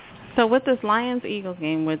 So with this Lions-Eagles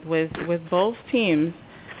game, with both teams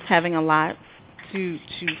having a lot to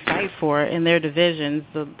fight for in their divisions,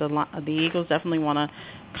 the Eagles definitely want to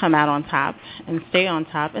come out on top and stay on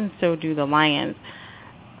top, and so do the Lions.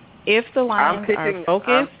 If the Lions are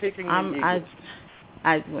focused,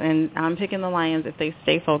 I'm picking the Lions if they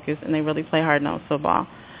stay focused and they really play hard-nosed football.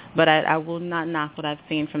 But I will not knock what I've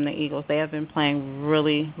seen from the Eagles. They have been playing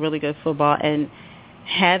really, really good football. And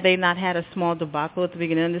had they not had a small debacle at the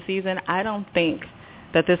beginning of the season, I don't think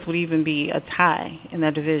that this would even be a tie in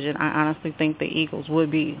that division. I honestly think the Eagles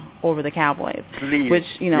would be over the Cowboys, which,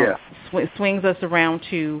 swings us around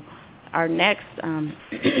to our next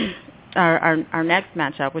our next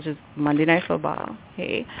matchup, which is Monday Night Football.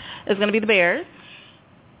 Okay, it's going to be the Bears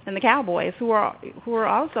and the Cowboys, who are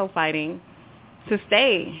also fighting to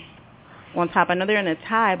stay on top. I know they're in a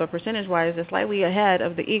tie, but percentage-wise, they're slightly ahead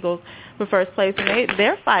of the Eagles for first place, and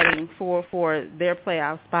they're fighting for their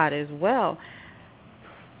playoff spot as well.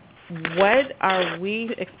 What are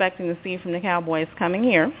we expecting to see from the Cowboys coming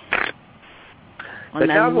here on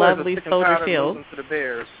that lovely Soldier Field? To the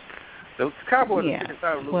Bears. The Cowboys are sick and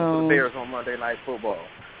tired of losing to the Bears on Monday Night Football.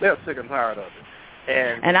 They're sick and tired of it.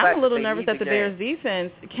 And I'm a little nervous that the Bears'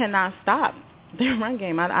 defense cannot stop their run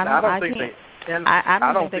game. I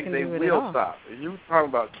don't think they will stop. If you're talking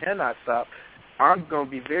about cannot stop, I'm going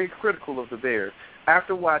to be very critical of the Bears.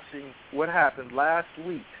 After watching what happened last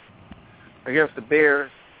week against the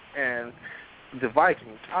Bears and the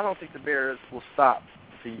Vikings, I don't think the Bears will stop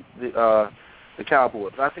the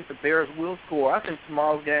Cowboys. I think the Bears will score. I think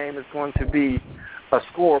tomorrow's game is going to be a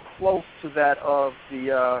score close to that of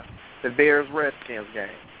the Bears-Redskins game.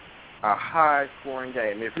 A high-scoring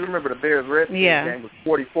game. If you remember, the Bears-Redskins game was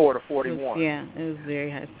 44-41. Yeah, it was very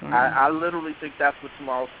high-scoring. I literally think that's what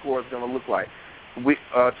tomorrow's score is going to look like.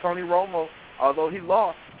 Tony Romo, although he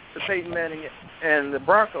lost to Peyton Manning and the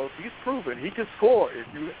Broncos, he's proven he can score if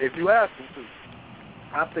you ask him to.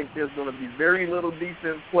 I think there's going to be very little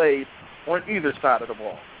defense played on either side of the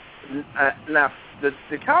ball. Now, the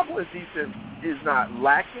Cowboys' defense is not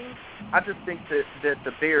lacking. I just think that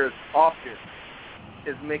the Bears' offense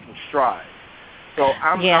is making strides. So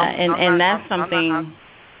that's something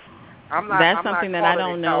that I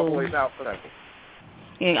don't know. Cowboys out for that.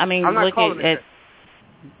 Yeah, I mean, look at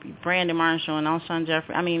Brandon Marshall and Alshon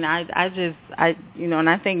Jeffrey. I mean, I and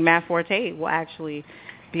I think Matt Forte will actually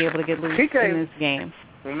be able to get loose in this game.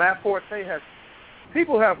 Matt Forte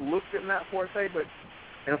people have looked at Matt Forte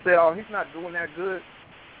and said, oh, he's not doing that good.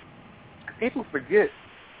 People forget,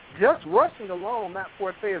 just rushing alone, Matt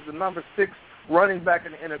Forte is the number 6 running back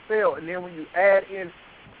in the NFL, and then when you add in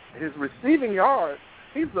his receiving yards,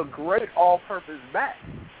 he's a great all-purpose back,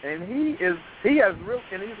 and he has really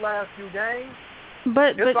in these last few games.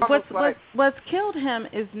 But what's killed him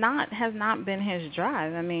has not been his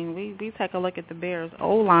drive. I mean, we take a look at the Bears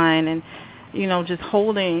O-line and just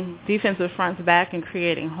holding defensive fronts back and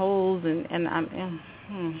creating holes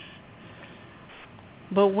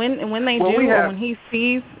But when they when he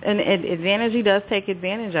sees an advantage, he does take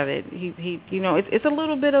advantage of it. It's a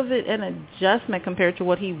little bit of an adjustment compared to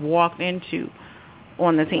what he walked into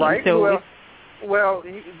on the team. Right. So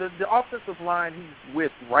the offensive line he's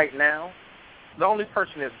with right now, the only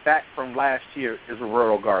person that's back from last year is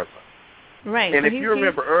Roberto Garza. Right. And if you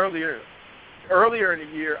remember earlier in the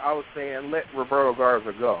year, I was saying let Roberto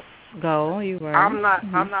Garza go. You were. I'm not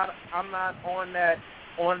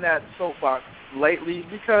on that soapbox lately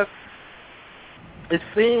because it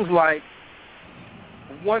seems like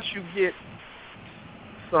once you get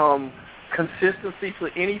some consistency to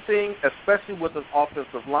anything, especially with an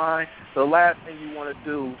offensive line, the last thing you want to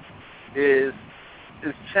do is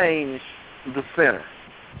change the center.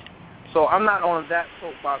 So I'm not on that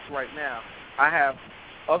soapbox right now. I have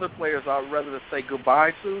other players I'd rather say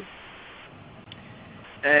goodbye to,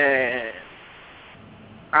 and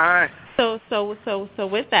So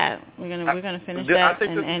with that, we're gonna finish that. I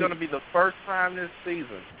think this is gonna be the first time this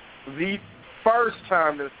season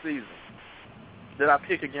that I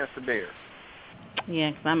pick against the Bears. Yeah,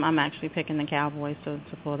 because I'm actually picking the Cowboys to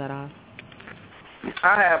pull that off.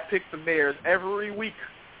 I have picked the Bears every week.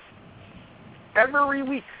 I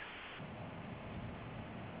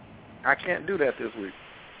can't do that this week.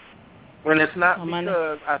 When it's not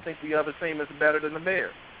because I think the other team is better than the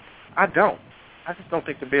Bears. I just don't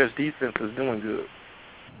think the Bears' defense is doing good.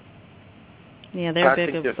 Yeah, they're a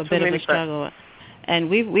bit of a struggle. And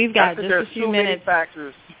we've got just a few minutes.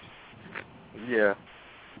 Factors. Yeah.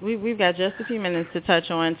 We've got just a few minutes to touch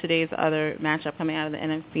on today's other matchup coming out of the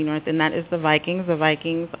NFC North, and that is the Vikings. The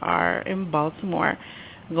Vikings are in Baltimore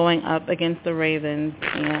going up against the Ravens,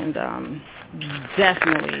 and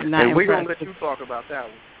definitely not impressed. We're going to let you talk about that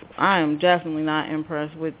one. I am definitely not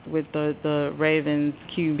impressed with the Ravens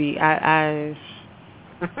QB.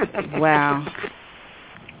 Wow.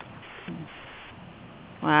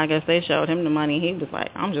 Well, I guess they showed him the money. He was like,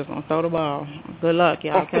 I'm just going to throw the ball. Good luck,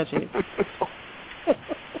 y'all catch it.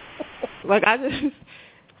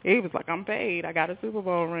 He was like, I'm paid. I got a Super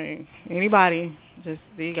Bowl ring. Anybody, there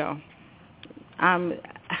you go.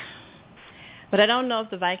 But I don't know if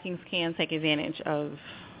the Vikings can take advantage of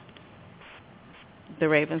the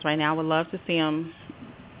Ravens right now. I would love to see them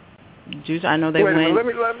do. I know they win. Let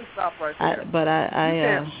me stop right there.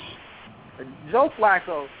 Joe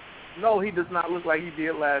Flacco, no, he does not look like he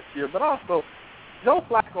did last year, but also Joe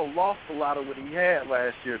Flacco lost a lot of what he had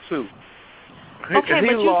last year too. Okay, but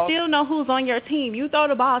you still know who's on your team. You throw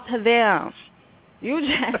the ball to them. You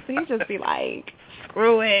just be like,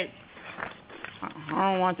 screw it.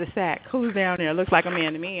 I don't want the sack. Who's down there? Looks like a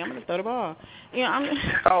man to me. I'm going to throw the ball.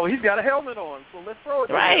 Oh, he's got a helmet on, so let's throw it.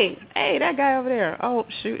 Right. Hey, that guy over there. Oh,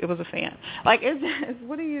 shoot, it was a fan. Like,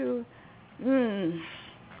 what do you...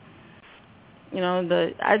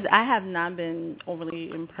 I have not been overly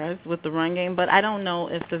impressed with the run game, but I don't know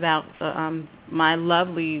if my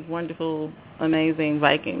lovely, wonderful, amazing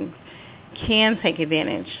Vikings can take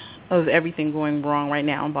advantage of everything going wrong right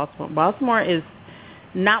now in Baltimore. Baltimore is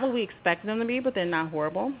not what we expected them to be, but they're not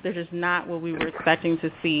horrible. They're just not what we were expecting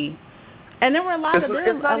to see. And there were a lot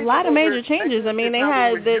of major changes. I mean, they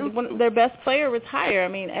had their best player retire. I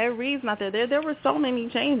mean, Ed Reed's not there. There were so many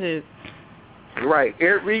changes. Right.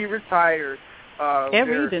 Ed Reed retired. Ed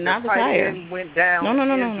Reed did not retire. Went down.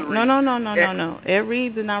 No. Ed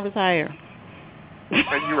Reed did not retire.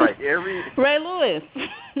 You're right. Ed Reed. Ray Lewis.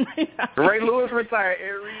 Ray Lewis retired. Ed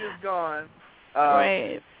Reed is gone.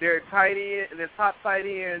 Right. Their top tight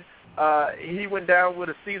end, he went down with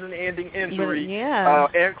a season-ending injury. Yeah.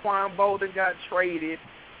 Anquan Bolden got traded.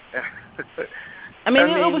 It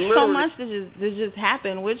was so much that just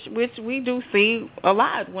happened, which we do see a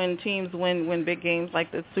lot when teams win big games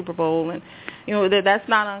like the Super Bowl, and that's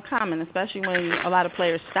not uncommon, especially when a lot of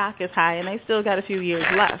players' stock is high and they still got a few years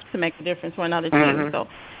left to make a difference for another team. Mm-hmm. So,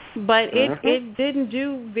 but it didn't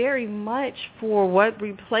do very much for what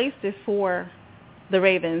replaced it for the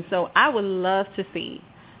Ravens. So I would love to see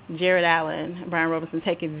Jared Allen and Brian Robinson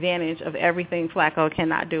take advantage of everything Flacco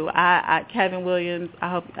cannot do. Kevin Williams,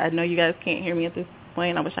 I know you guys can't hear me at this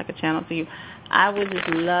point. I wish I could channel to you. I would just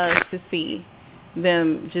love to see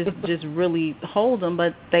them just really hold them,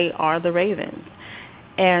 but they are the Ravens.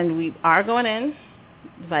 And we are going in.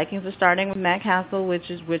 The Vikings are starting with Matt Castle, which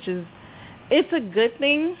is it's a good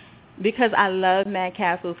thing because I love Matt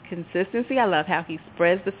Castle's consistency. I love how he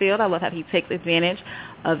spreads the field. I love how he takes advantage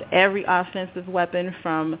of every offensive weapon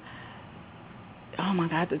from, oh, my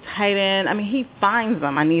God, the tight end. I mean, he finds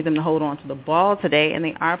them. I need them to hold on to the ball today, and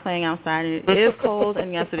they are playing outside. And it is cold,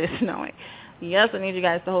 and yes, it is snowing. Yes, I need you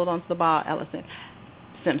guys to hold on to the ball, Ellison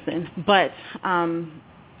Simpson. But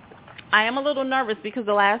I am a little nervous because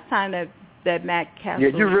the last time that Matt Castle...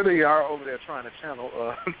 Yeah, you really are over there trying to channel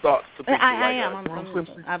thoughts to people. I am.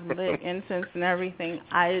 I've lit incense and everything.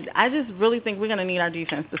 I just really think we're going to need our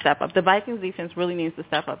defense to step up. The Vikings defense really needs to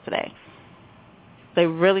step up today. They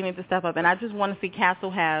really need to step up. And I just want to see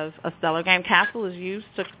Castle have a stellar game. Castle is used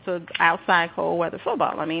to outside cold weather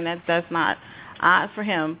football. I mean, that's not odd for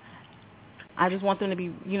him. I just want them to be,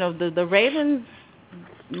 the Ravens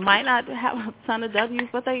might not have a ton of W's,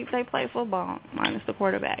 but they play football minus the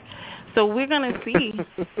quarterback. So we're going to see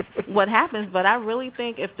what happens. But I really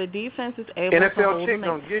think if the defense is able to hold NFL chick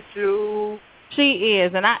going to get you. She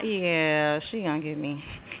is. And she going to get me.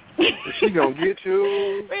 She going to get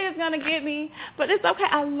you. Rita's going to get me. But it's okay.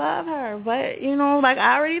 I love her. But,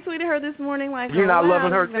 I already tweeted her this morning. You're not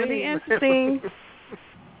loving her team. It's going to be interesting.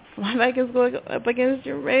 My Vikings going up against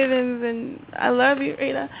your Ravens, and I love you,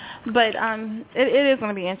 Rita. But it is going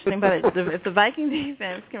to be interesting. But if the Viking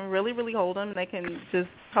defense can really, really hold them, they can just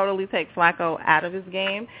totally take Flacco out of his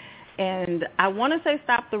game. And I want to say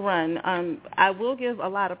stop the run. I will give a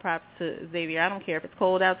lot of props to Xavier. I don't care if it's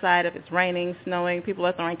cold outside, if it's raining, snowing, people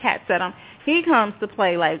are throwing cats at him. He comes to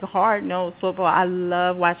play like hard-nosed football. I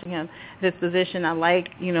love watching him, his position. I like,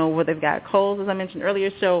 where they've got Coles, as I mentioned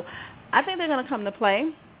earlier. So I think they're going to come to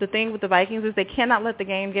play. The thing with the Vikings is they cannot let the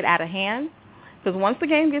game get out of hand, because once the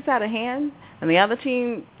game gets out of hand and the other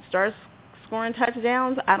team starts scoring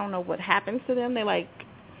touchdowns, I don't know what happens to them. They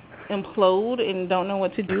implode and don't know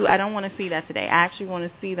what to do. I don't want to see that today. I actually want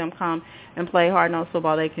to see them come and play hard-nosed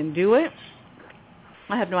football. They can do it.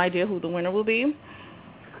 I have no idea who the winner will be.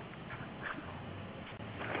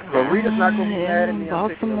 Well, Rita's not going to be mad at me.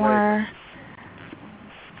 Baltimore.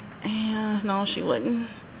 Yeah, no, she wouldn't.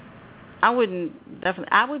 I wouldn't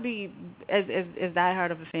definitely. I would be as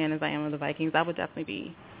diehard of a fan as I am of the Vikings. I would definitely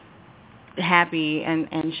be happy and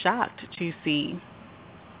shocked to see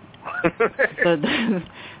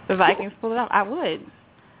the Vikings pull it off. I would.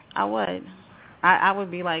 I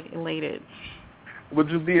would be elated.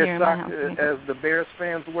 Would you be as shocked as the Bears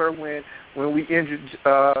fans were when we injured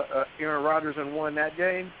Aaron Rodgers and won that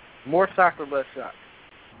game? More shocked or less shocked?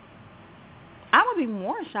 I would be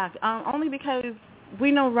more shocked, only because we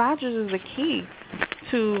know Rodgers is the key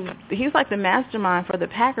to. He's like the mastermind for the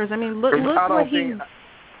Packers. I mean, look what he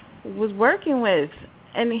was working with,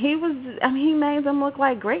 and he made them look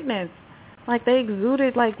like greatness. Like they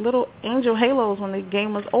exuded like little angel halos when the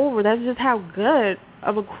game was over. That's just how good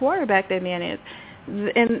of a quarterback that man is.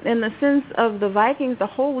 In the sense of the Vikings, the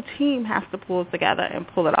whole team has to pull together and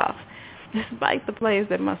pull it off, despite the plays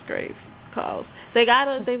that Musgrave calls. They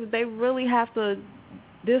really have to.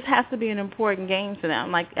 This has to be an important game to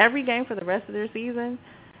them. Like every game for the rest of their season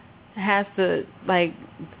has to,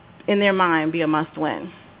 in their mind, be a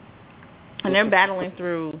must-win. And they're battling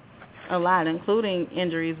through a lot, including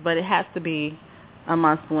injuries, but it has to be a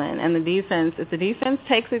must-win. And if the defense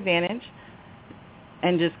takes advantage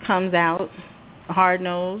and just comes out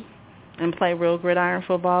hard-nosed and play real gridiron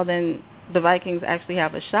football, then the Vikings actually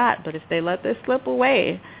have a shot. But if they let this slip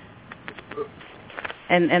away,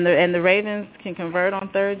 and the Ravens can convert on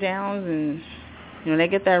third downs, and they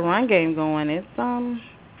get that run game going, it's I'm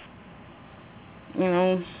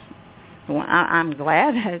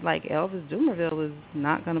glad that Elvis Dumerville is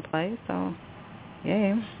not going to play. So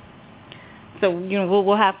yeah. So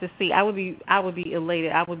we'll have to see. I would be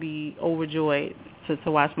elated. I would be overjoyed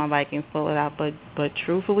to watch my Vikings pull it out. But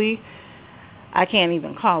truthfully, I can't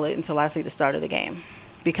even call it until I see the start of the game.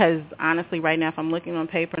 Because honestly, right now, if I'm looking on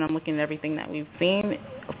paper and I'm looking at everything that we've seen,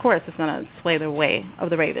 of course it's going to sway the way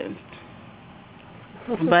of the Ravens.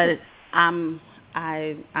 But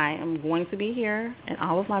I am going to be here in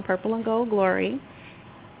all of my purple and gold glory,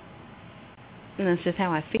 and that's just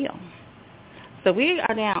how I feel. So we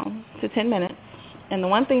are down to 10 minutes, and the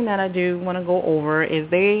one thing that I do want to go over is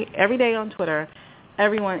every day on Twitter,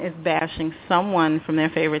 everyone is bashing someone from their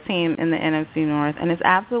favorite team in the NFC North, and it's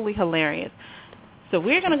absolutely hilarious. So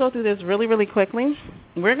we're going to go through this really, really quickly.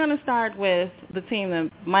 We're going to start with the team that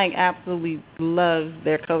Mike absolutely loves,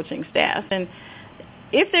 their coaching staff. And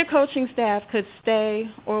if their coaching staff could stay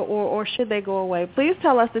or should they go away, please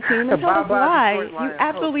tell us the team and tell us why you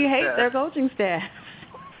absolutely hate their coaching staff.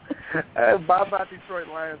 Bye-bye Detroit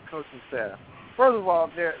Lions coaching staff. First of all,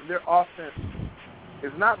 their offense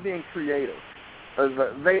is not being creative.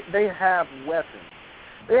 They have weapons.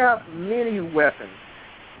 They have many weapons.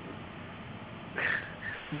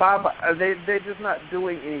 They're just not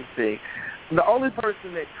doing anything. The only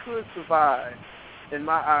person that could survive, in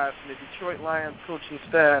my eyes, from the Detroit Lions coaching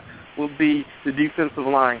staff would be the defensive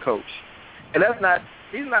line coach. And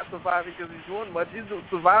he's not surviving because he's doing much. He's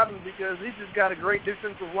surviving because he just got a great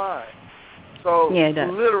defensive line. So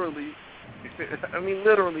literally,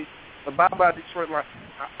 bye-bye Detroit Lions.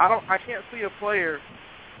 I can't see a player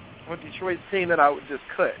on Detroit's team that I would just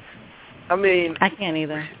cut. I can't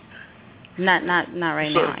either. Not right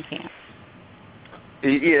now. I can't.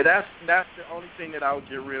 Yeah, that's the only thing that I would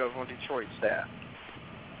get rid of on Detroit staff.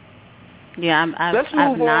 Yeah,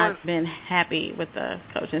 I've not been happy with the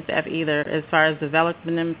coaching staff either, as far as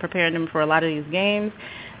developing them, preparing them for a lot of these games,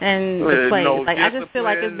 and the plays. I just feel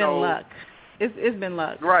like it's been luck. It's been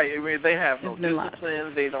luck. Right. They have no discipline.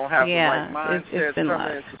 Luck. They don't have the right mindset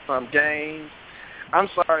coming into some games. I'm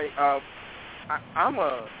sorry. I'm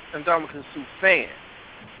a Ndamukong Suh fan,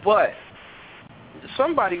 but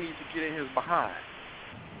somebody needs to get in his behind.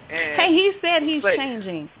 And he said he's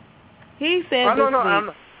changing. He said he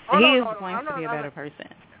is going to be a better person.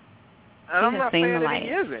 I'm not saying that he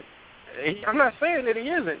isn't. I'm not saying that he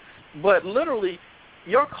isn't. But literally,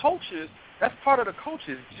 your coaches, that's part of the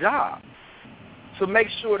coach's job, to make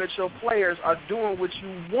sure that your players are doing what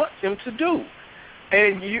you want them to do.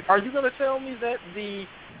 And are you going to tell me that the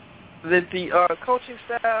coaching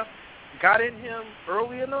staff got in him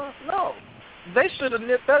early enough? No. They should have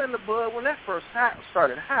nipped that in the bud when that first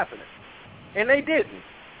started happening, and they didn't.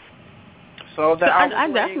 So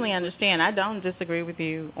I definitely understand. I don't disagree with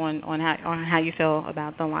you on how you feel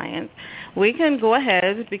about the Lions. We can go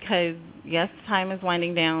ahead because yes, time is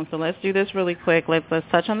winding down. So let's do this really quick. Let's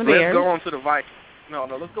touch on the Bears. Let's go on to the Vikings. No,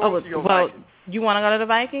 let's go on to your Vikings. You want to go to the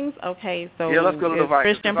Vikings? Okay, so yeah, let's go to the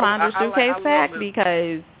Vikings. Christian Ponder's suitcase pack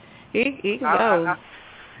because he can go.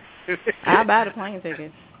 I'll buy the plane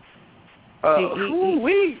ticket.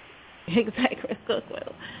 He can take Chris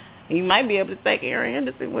Cookwell. He might be able to take Aaron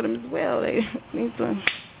Anderson with him as well. They need to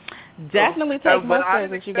definitely take more players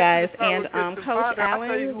with you guys. And Coach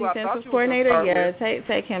Allen, defensive coordinator,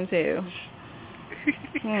 take him too.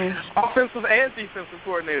 Offensive and defensive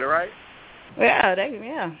coordinator, right? Yeah,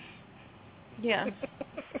 yeah.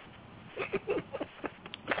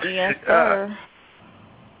 Yes, sir.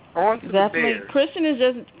 On to definitely. The Bears.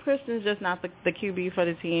 Christian is just not the QB for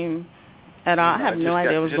the team at all. I have no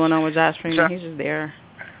idea what's going on with Josh Freeman. He's just there.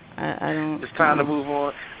 I don't. It's time to move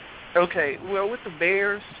on. Okay, well, with the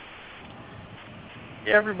Bears,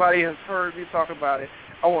 everybody has heard me talk about it.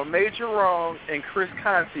 I want Major Wrong and Chris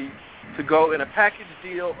Conte to go in a package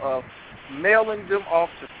deal of mailing them off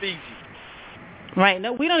to Fiji. Right.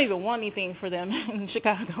 No, we don't even want anything for them in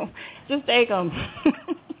Chicago. Just take them.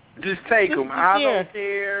 Just take them. I don't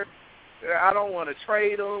care. I don't want to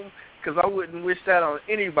trade them because I wouldn't wish that on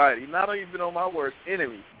anybody, not even on my worst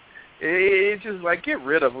enemy. It's just like, get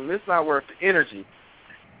rid of them. It's not worth the energy.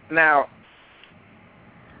 Now,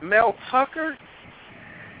 Mel Tucker,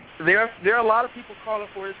 there are a lot of people calling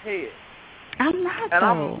for his head. I'm not,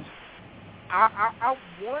 though. I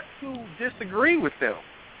want to disagree with them.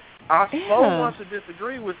 I so want to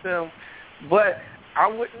disagree with them, but I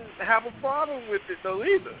wouldn't have a problem with it, though,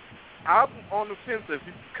 either. I'm on the fence. If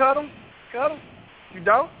you cut them. You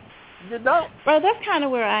don't. Bro, that's kind of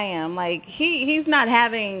where I am. Like, he's not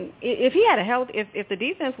having – if he had a health – if the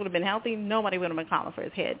defense would have been healthy, nobody would have been calling for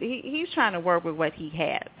his head. He's trying to work with what he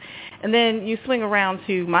has. And then you swing around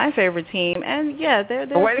to my favorite team, and, yeah, they're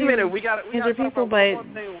wait a minute. We got to talk people, about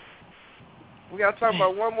one more thing. We got to talk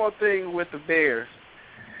about one more thing with the Bears.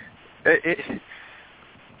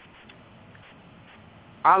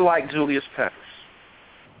 I like Julius Peppers.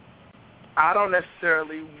 I don't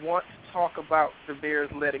necessarily want to talk about the Bears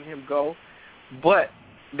letting him go, but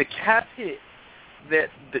the cap hit that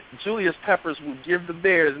Julius Peppers will give the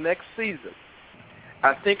Bears next season,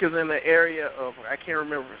 I think is in the area of, I can't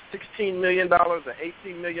remember, $16 million or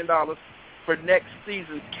 $18 million for next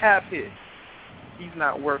season's cap hit. He's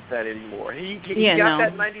not worth that anymore. He got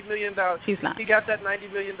that $90 million. He's not. He got that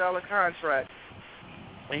 $90 million contract,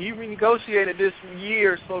 and he renegotiated this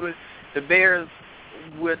year so that the Bears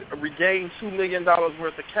would regain $2 million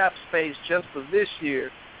worth of cap space just for this year.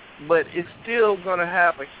 but it's still going to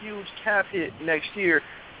have a huge cap hit next year,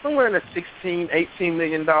 somewhere in the $16, $18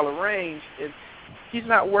 million range. He's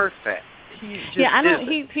not worth that.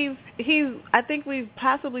 I think we've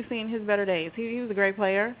possibly seen his better days. He was a great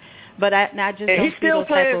player, but I just don't see those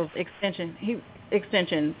type of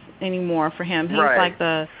extensions anymore for him. He's like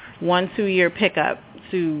the 1-2 year pickup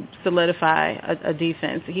to solidify a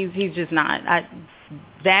defense. He's just not.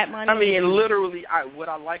 That money. I mean, literally, would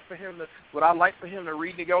I like for him to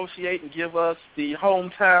renegotiate and give us the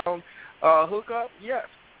hometown hookup? Yes.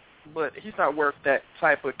 But he's not worth that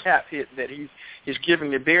type of cap hit that he's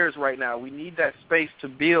giving the Bears right now. We need that space to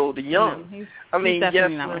build young. He's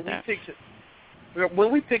definitely not worth that.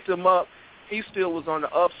 When we picked him up, he still was on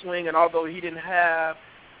the upswing, and although he didn't have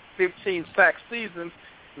 15 sack seasons,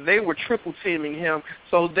 they were triple teaming him.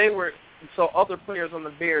 So other players on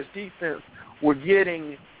the Bears defense were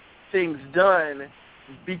getting things done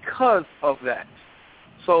because of that.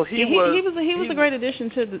 So he was a great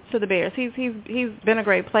addition to the Bears. He's been a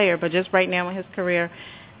great player, but just right now in his career,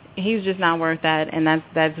 he's just not worth that. And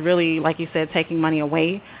that's really, like you said, taking money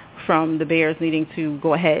away from the Bears needing to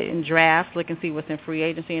go ahead and draft, look and see what's in free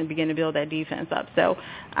agency, and begin to build that defense up. So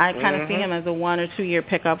I kind of see him as a 1 or 2 year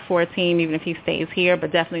pickup for a team, even if he stays here,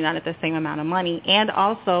 but definitely not at the same amount of money. And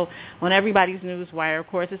also, on everybody's news wire, of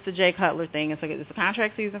course, it's the Jay Cutler thing. It's a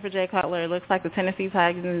contract season for Jay Cutler. It looks like the Tennessee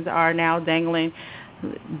Titans are now dangling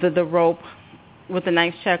the rope with a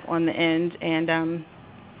nice check on the end, and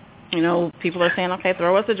people are saying, okay,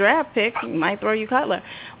 throw us a draft pick, we might throw you Cutler.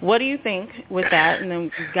 What do you think with that? And then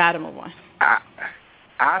we got him a one.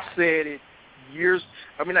 I said it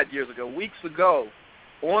weeks ago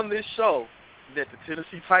on this show that the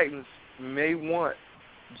Tennessee Titans may want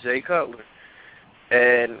Jay Cutler,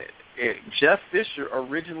 and Jeff Fisher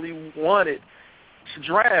originally wanted to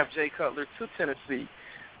draft Jay Cutler to Tennessee.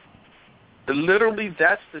 Literally,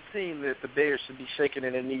 that's the team that the Bears should be shaking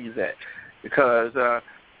in their knees at, because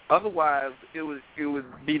otherwise it would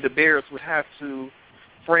be the Bears would have to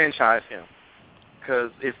franchise him. Because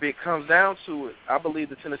if it comes down to it, I believe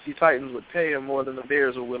the Tennessee Titans would pay him more than the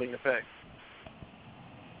Bears are willing to pay.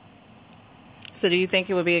 So do you think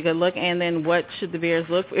it would be a good look? And then what should the Bears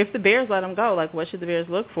look for? If the Bears let him go, what should the Bears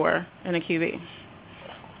look for in a QB?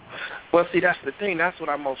 Well, see, that's the thing. That's what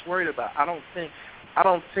I'm most worried about. I don't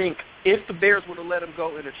think if the Bears would have let him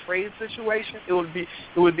go in a trade situation, it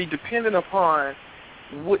would be dependent upon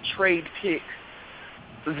what trade pick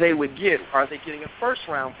they would get. Are they getting a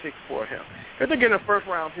first-round pick for him? If they're getting a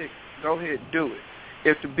first-round pick, go ahead and do it.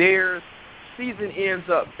 If the Bears' season ends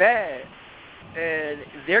up bad and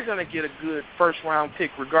they're going to get a good first-round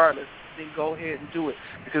pick regardless, then go ahead and do it,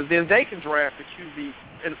 because then they can draft a QB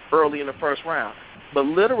early in the first round. But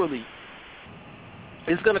literally,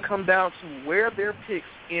 it's going to come down to where their picks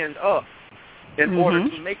end up in order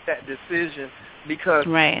to make that decision, because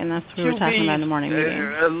right, and that's what we were talking about in the morning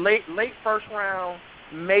meeting. Late first round,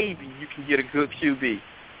 maybe you can get a good QB.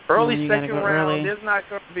 Early second round, it's not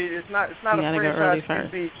going to be. It's not a franchise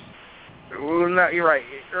QB. Well, you're right.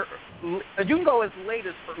 You can go as late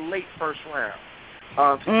as late first round.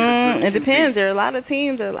 It depends. There are a lot of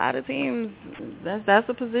teams. That's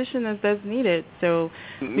a position that's needed. So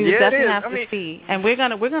we would definitely have to see. And we're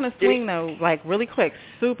gonna swing though, really quick,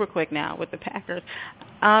 super quick now with the Packers.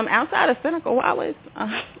 Outside of Seneca Wallace,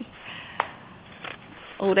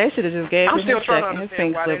 they should have just gave him his check and his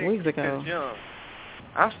pink slip weeks ago.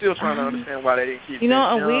 I'm still trying to understand why they didn't keep him.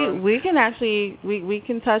 And we can actually we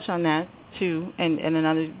can touch on that too in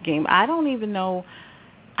another game. I don't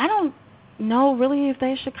know really if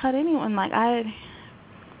they should cut anyone. I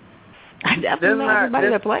definitely know everybody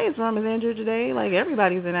that plays for him is injured today.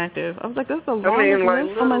 Everybody's inactive. I was like, that's the longest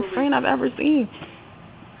list on my screen I've ever seen.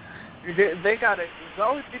 They got it. The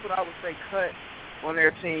only people that I would say cut on their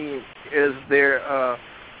team is their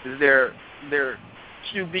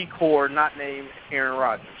QB core, not named Aaron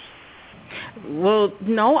Rodgers. Well,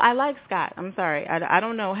 no, I like Scott. I'm sorry. I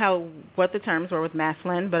don't know what the terms were with Matt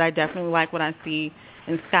Flynn, but I definitely like what I see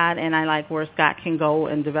in Scott, and I like where Scott can go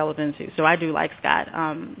and develop into. So I do like Scott.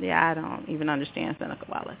 I don't even understand Seneca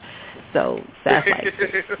Wallace. So that's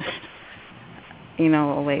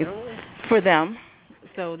a ways for them.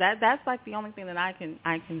 So that's the only thing that I can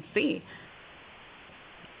see.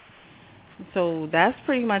 So that's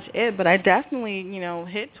pretty much it. But I definitely,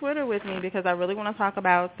 hit Twitter with me, because I really want to talk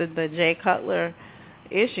about the Jay Cutler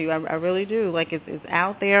issue. I really do. It's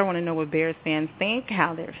out there. I want to know what Bears fans think,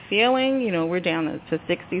 how they're feeling. We're down to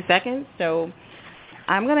 60 seconds. So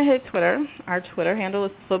I'm going to hit Twitter. Our Twitter handle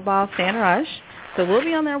is Football Fan Rush. So we'll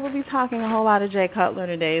be on there. We'll be talking a whole lot of Jay Cutler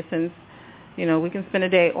today, since we can spend a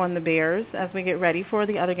day on the Bears as we get ready for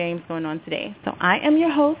the other games going on today. So I am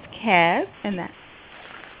your host, Kaz, and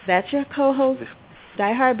that's your co-host,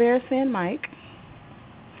 diehard Bears fan, Mike.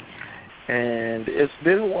 And it's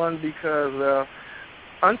been one because,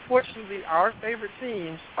 unfortunately, our favorite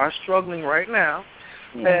teams are struggling right now.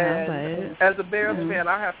 Yeah, and as a Bears fan,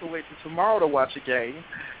 I have to wait till tomorrow to watch a game,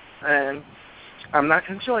 and I'm not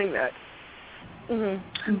enjoying that.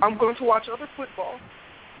 I'm going to watch other football.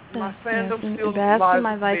 My fandom still lies with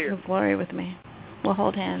my with life Bears. of glory with me. We'll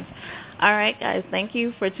hold hands. All right, guys, thank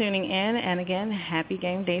you for tuning in, and again, happy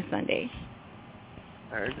game day Sunday.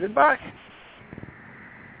 All right, goodbye.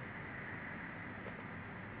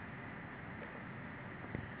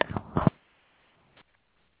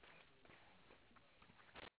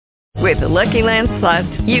 With the Lucky Land Slots,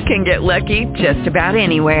 you can get lucky just about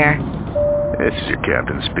anywhere. This is your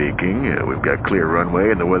captain speaking. We've got clear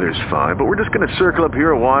runway and the weather's fine, but we're just going to circle up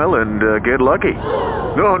here a while and get lucky.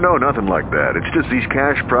 No, nothing like that. It's just these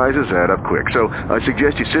cash prizes add up quick. So I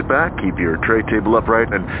suggest you sit back, keep your tray table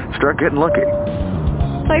upright, and start getting lucky.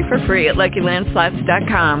 Play for free at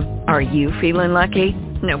LuckyLandSlots.com. Are you feeling lucky?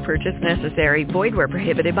 No purchase necessary. Void where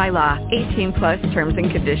prohibited by law. 18+ terms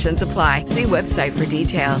and conditions apply. See website for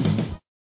details.